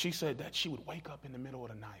 And she said that she would wake up in the middle of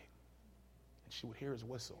the night and she would hear his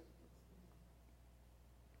whistle.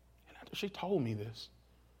 And after she told me this,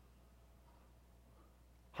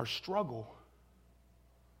 her struggle,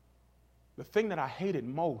 the thing that I hated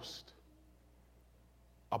most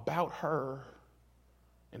about her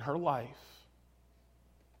and her life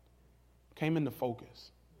came into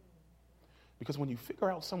focus. Because when you figure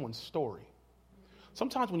out someone's story,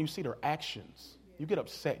 sometimes when you see their actions, you get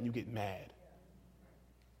upset and you get mad.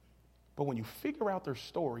 But when you figure out their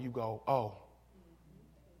story, you go, "Oh,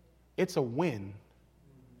 it's a win.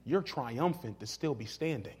 You're triumphant to still be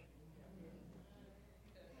standing."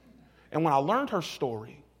 And when I learned her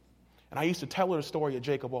story, and I used to tell her the story of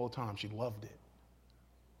Jacob all the time, she loved it.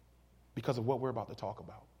 Because of what we're about to talk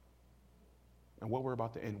about and what we're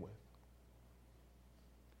about to end with.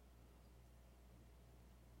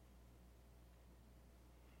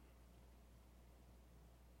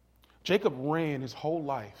 Jacob ran his whole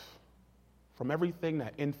life from everything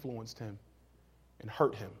that influenced him and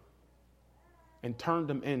hurt him and turned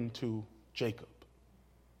him into Jacob.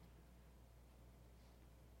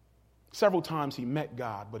 Several times he met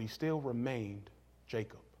God, but he still remained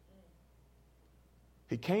Jacob.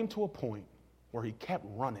 He came to a point where he kept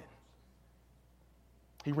running.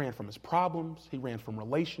 He ran from his problems. He ran from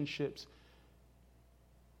relationships.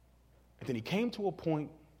 And then he came to a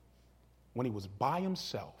point when he was by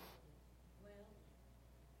himself.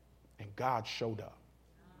 And God showed up.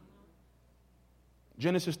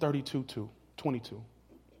 Genesis 32:22. It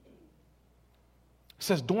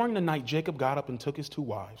says, during the night, Jacob got up and took his 2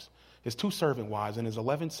 wives, his 2 servant wives, and his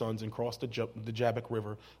 11 sons, and crossed the Jabbok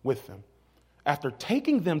River with them. After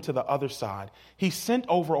taking them to the other side, he sent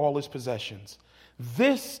over all his possessions.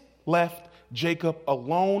 This left Jacob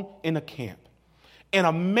alone in a camp. And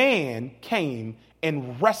a man came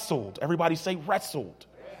and wrestled, everybody say wrestled,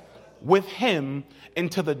 with him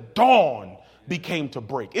until the dawn became to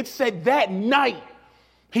break. It said that night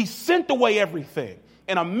he sent away everything.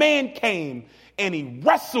 And a man came and he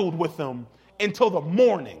wrestled with him until the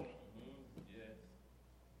morning.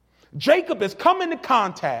 Jacob has come into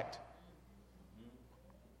contact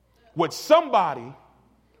with somebody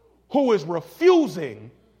who is refusing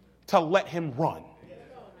to let him run.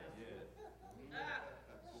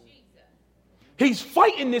 He's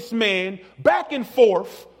fighting this man back and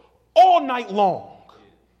forth all night long.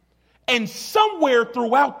 And somewhere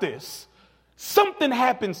throughout this, something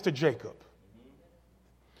happens to Jacob.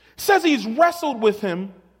 It says he's wrestled with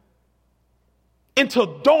him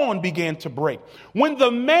until dawn began to break. When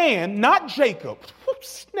the man, not Jacob,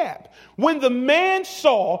 snap, when the man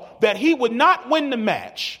saw that he would not win the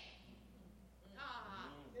match,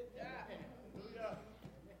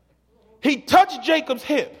 he touched Jacob's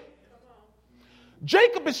hip.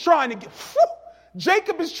 Jacob is trying to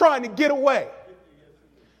get away.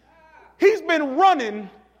 He's been running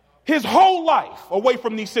his whole life away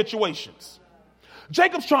from these situations.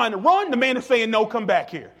 Jacob's trying to run. The man is saying, no, come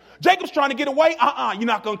back here. Jacob's trying to get away. You're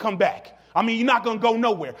not going to come back. You're not going to go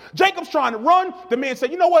nowhere. Jacob's trying to run. The man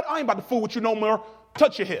said, you know what? I ain't about to fool with you no more.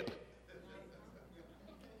 Touch your hip.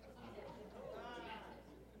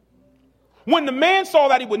 When the man saw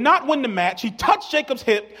that he would not win the match, he touched Jacob's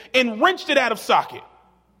hip and wrenched it out of socket.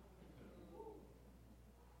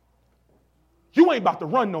 You ain't about to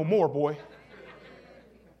run no more, boy.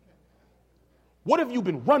 What have you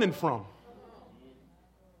been running from?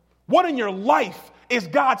 What in your life is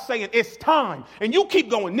God saying it's time? And you keep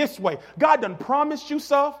going this way. God done promised you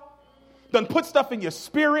stuff, done put stuff in your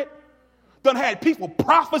spirit, done had people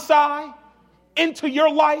prophesy into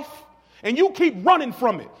your life, and you keep running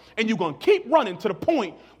from it. And you're going to keep running to the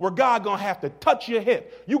point where God going to have to touch your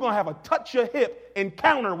hip. You're going to have a touch your hip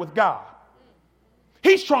encounter with God.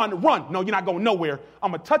 He's trying to run. No, you're not going nowhere.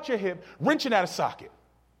 I'm going to touch your hip, wrench it out of socket.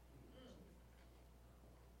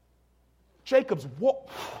 Jacob's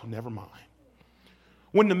never mind.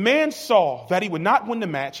 When the man saw that he would not win the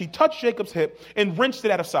match, he touched Jacob's hip and wrenched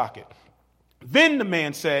it out of socket. Then the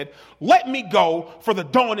man said, let me go, for the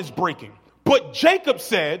dawn is breaking. But Jacob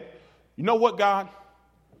said, you know what, God?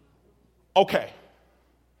 Okay.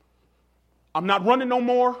 I'm not running no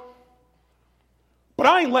more, but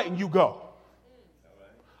I ain't letting you go.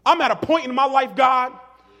 I'm at a point in my life, God,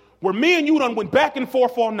 where me and you done went back and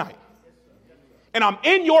forth all night. And I'm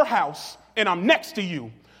in your house and I'm next to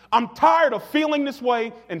you. I'm tired of feeling this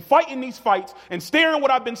way and fighting these fights and staring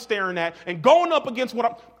what I've been staring at and going up against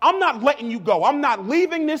what I'm not letting you go. I'm not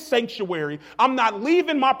leaving this sanctuary. I'm not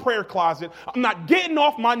leaving my prayer closet. I'm not getting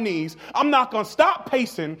off my knees. I'm not going to stop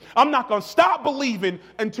pacing. I'm not going to stop believing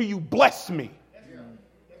until you bless me.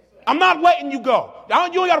 I'm not letting you go. You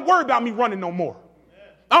ain't got to worry about me running no more.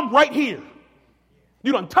 I'm right here.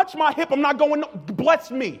 You done touch my hip. I'm not going.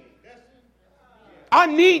 Bless me. I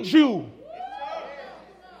need you.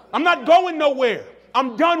 I'm not going nowhere.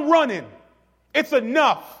 I'm done running. It's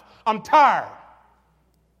enough. I'm tired.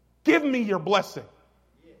 Give me your blessing.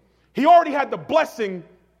 He already had the blessing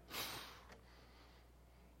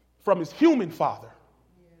from his human father,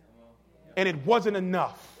 and it wasn't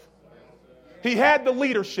enough. He had the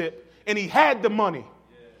leadership, and he had the money,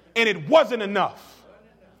 and it wasn't enough.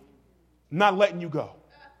 I'm not letting you go.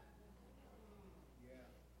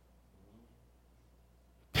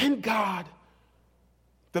 Then God,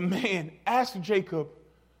 the man, asked Jacob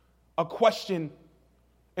a question,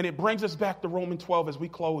 and it brings us back to Romans 12 as we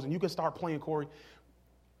close, and you can start playing, Corey.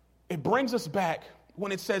 It brings us back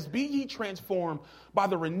when it says, be ye transformed by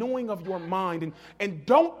the renewing of your mind, and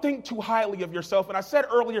don't think too highly of yourself. And I said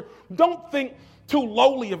earlier, don't think too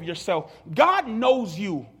lowly of yourself. God knows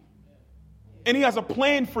you, and he has a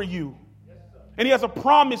plan for you, and he has a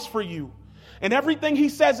promise for you. and everything he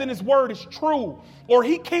says in his word is true, or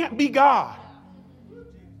he can't be God.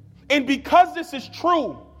 And because this is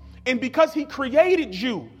true, and because he created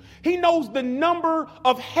you, he knows the number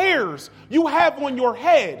of hairs you have on your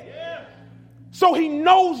head. So he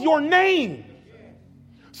knows your name.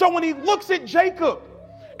 So when he looks at Jacob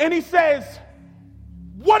and he says,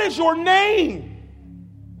 "What is your name?"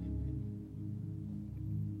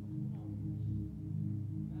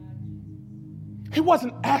 He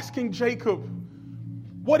wasn't asking Jacob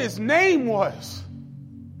what his name was.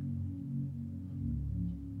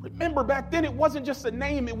 Remember, back then it wasn't just a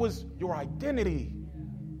name, it was your identity.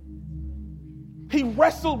 He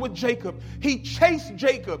wrestled with Jacob. He chased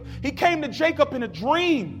Jacob. He came to Jacob in a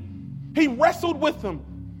dream. He wrestled with him.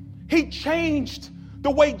 He changed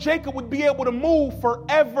the way Jacob would be able to move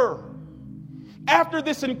forever. After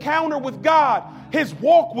this encounter with God, his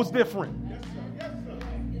walk was different.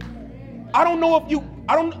 I don't know if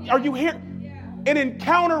are you here? An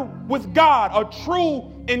encounter with God, a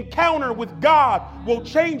true encounter with God will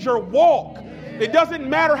change your walk. It doesn't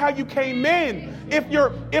matter how you came in. If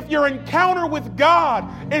your encounter with God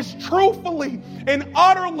is truthfully and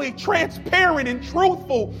utterly transparent and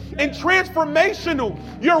truthful and transformational,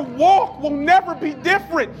 your walk will never be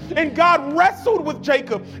different. And God wrestled with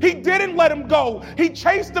Jacob. He didn't let him go. He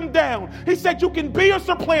chased him down. He said, "You can be a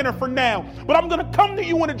supplanter for now, but I'm going to come to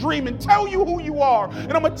you in a dream and tell you who you are.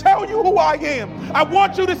 And I'm going to tell you who I am. I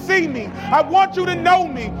want you to see me. I want you to know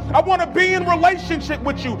me. I want to be in relationship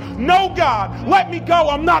with you. No, God, let me go.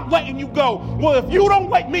 I'm not letting you go." Well, if you don't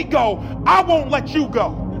let me go, I won't let you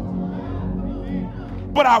go.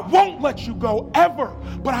 But I won't let you go ever.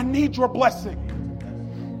 But I need your blessing.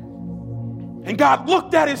 And God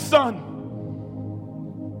looked at his son.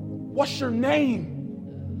 "What's your name?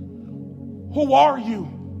 Who are you?"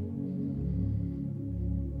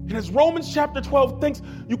 And as Romans chapter 12 thinks,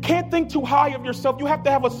 you can't think too high of yourself. You have to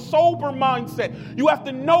have a sober mindset. You have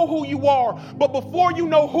to know who you are. But before you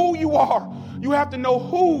know who you are, you have to know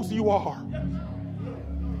whose you are.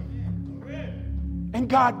 And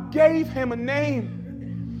God gave him a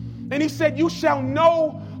name. And he said, "You shall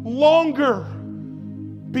no longer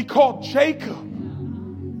be called Jacob.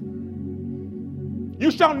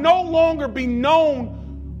 You shall no longer be known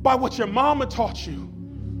by what your mama taught you,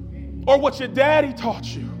 or what your daddy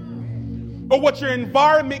taught you, or what your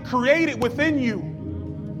environment created within you."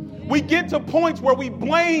 We get to points where we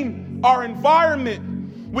blame our environment.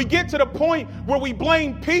 We get to the point where we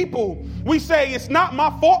blame people. We say, "It's not my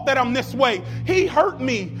fault that I'm this way. He hurt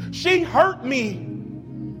me. She hurt me.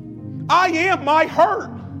 I am my hurt.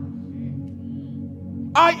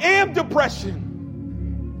 I am depression.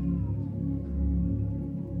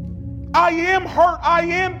 I am hurt. I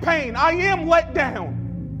am pain. I am let down.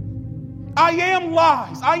 I am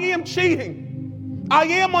lies. I am cheating. I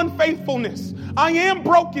am unfaithfulness. I am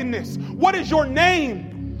brokenness. What is your name?"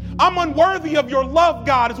 I'm unworthy of your love,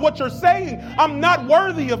 God, is what you're saying. I'm not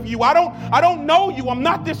worthy of you. I don't know you. I'm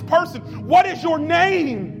not this person. What is your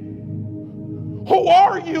name? Who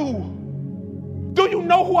are you? Do you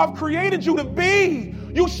know who I've created you to be?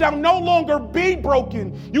 You shall no longer be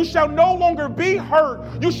broken. You shall no longer be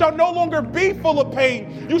hurt. You shall no longer be full of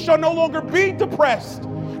pain. You shall no longer be depressed.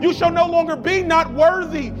 You shall no longer be not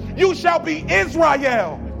worthy. You shall be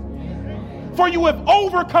Israel. For you have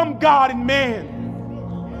overcome God and man.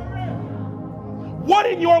 What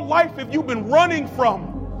in your life have you been running from?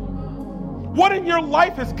 What in your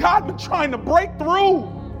life has God been trying to break through?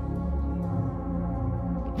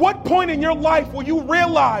 What point in your life will you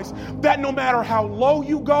realize that no matter how low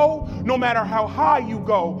you go, no matter how high you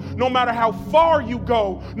go, no matter how far you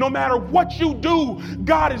go, no matter what you do,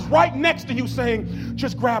 God is right next to you saying,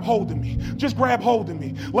 "Just grab hold of me. Just grab hold of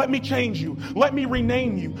me. Let me change you. Let me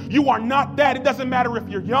rename you. You are not that." It doesn't matter if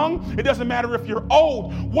you're young. It doesn't matter if you're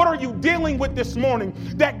old. What are you dealing with this morning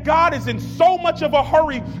that God is in so much of a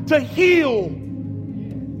hurry to heal?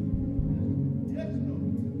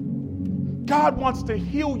 God wants to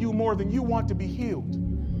heal you more than you want to be healed.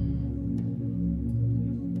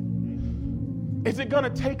 Is it going to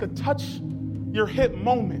take a touch your hip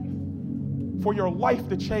moment for your life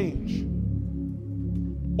to change?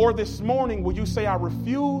 Or this morning, will you say, "I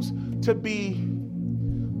refuse to be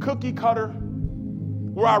cookie cutter,"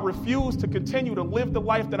 or "I refuse to continue to live the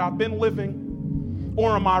life that I've been living"?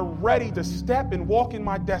 Or am I ready to step and walk in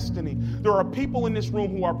my destiny? There are people in this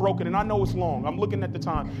room who are broken, and I know it's long. I'm looking at the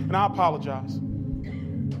time, and I apologize.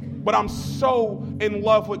 But I'm so in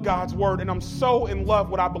love with God's word, and I'm so in love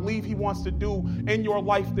with what I believe he wants to do in your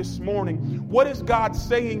life this morning. What is God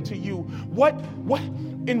saying to you? What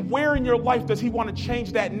and where in your life does he want to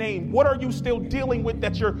change that name? What are you still dealing with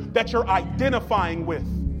that you're identifying with?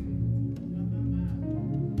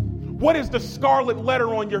 What is the scarlet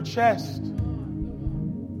letter on your chest?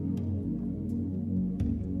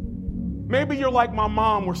 Maybe you're like my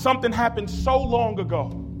mom, where something happened so long ago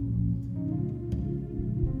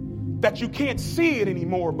that you can't see it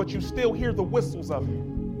anymore, but you still hear the whistles of it.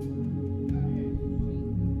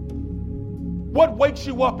 What wakes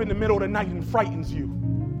you up in the middle of the night and frightens you?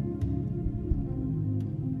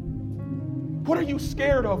 What are you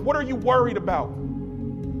scared of? What are you worried about?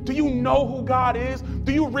 Do you know who God is?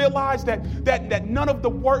 Do you realize that none of the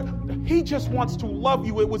work, He just wants to love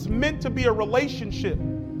you. It was meant to be a relationship.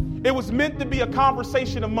 It was meant to be a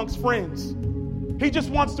conversation amongst friends. He just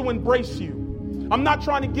wants to embrace you. I'm not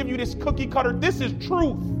trying to give you this cookie cutter. This is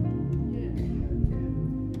truth.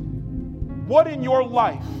 What in your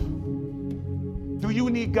life do you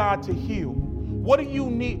need God to heal? What in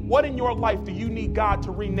your life do you need God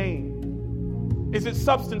to rename? Is it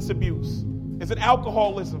substance abuse? Is it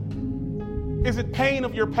alcoholism? Is it pain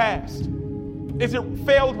of your past? Is it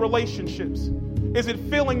failed relationships? Is it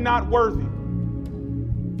feeling not worthy?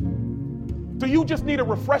 Do you just need a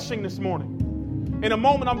refreshing this morning? In a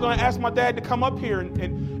moment, I'm going to ask my dad to come up here,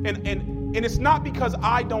 and it's not because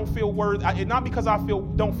I don't feel worthy. It's not because I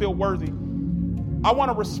don't feel worthy. I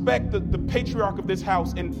want to respect the patriarch of this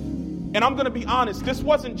house, and I'm going to be honest. This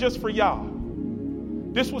wasn't just for y'all.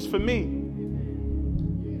 This was for me.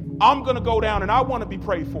 I'm going to go down, and I want to be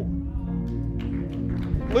prayed for.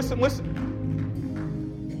 Listen.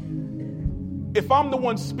 If I'm the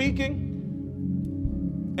one speaking,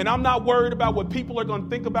 and I'm not worried about what people are going to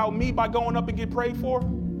think about me by going up and get prayed for,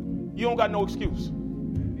 you don't got no excuse.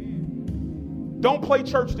 Don't play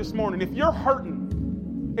church this morning. If you're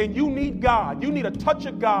hurting and you need God, you need a touch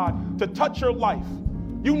of God to touch your life.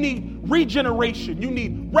 You need regeneration. You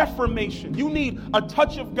need reformation. You need a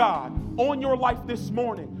touch of God on your life this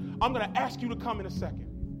morning. I'm going to ask you to come in a second.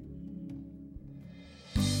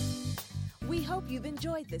 We hope you've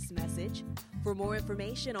enjoyed this message. For more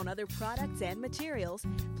information on other products and materials,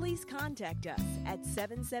 please contact us at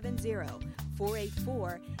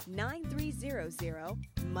 770-484-9300,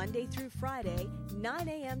 Monday through Friday, 9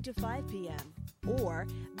 a.m. to 5 p.m. Or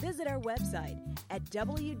visit our website at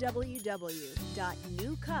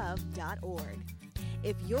www.newcov.org.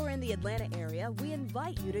 If you're in the Atlanta area, we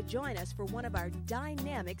invite you to join us for one of our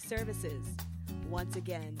dynamic services. Once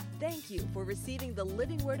again, thank you for receiving the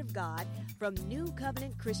living Word of God from New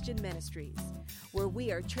Covenant Christian Ministries, where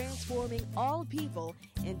we are transforming all people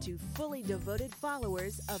into fully devoted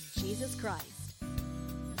followers of Jesus Christ.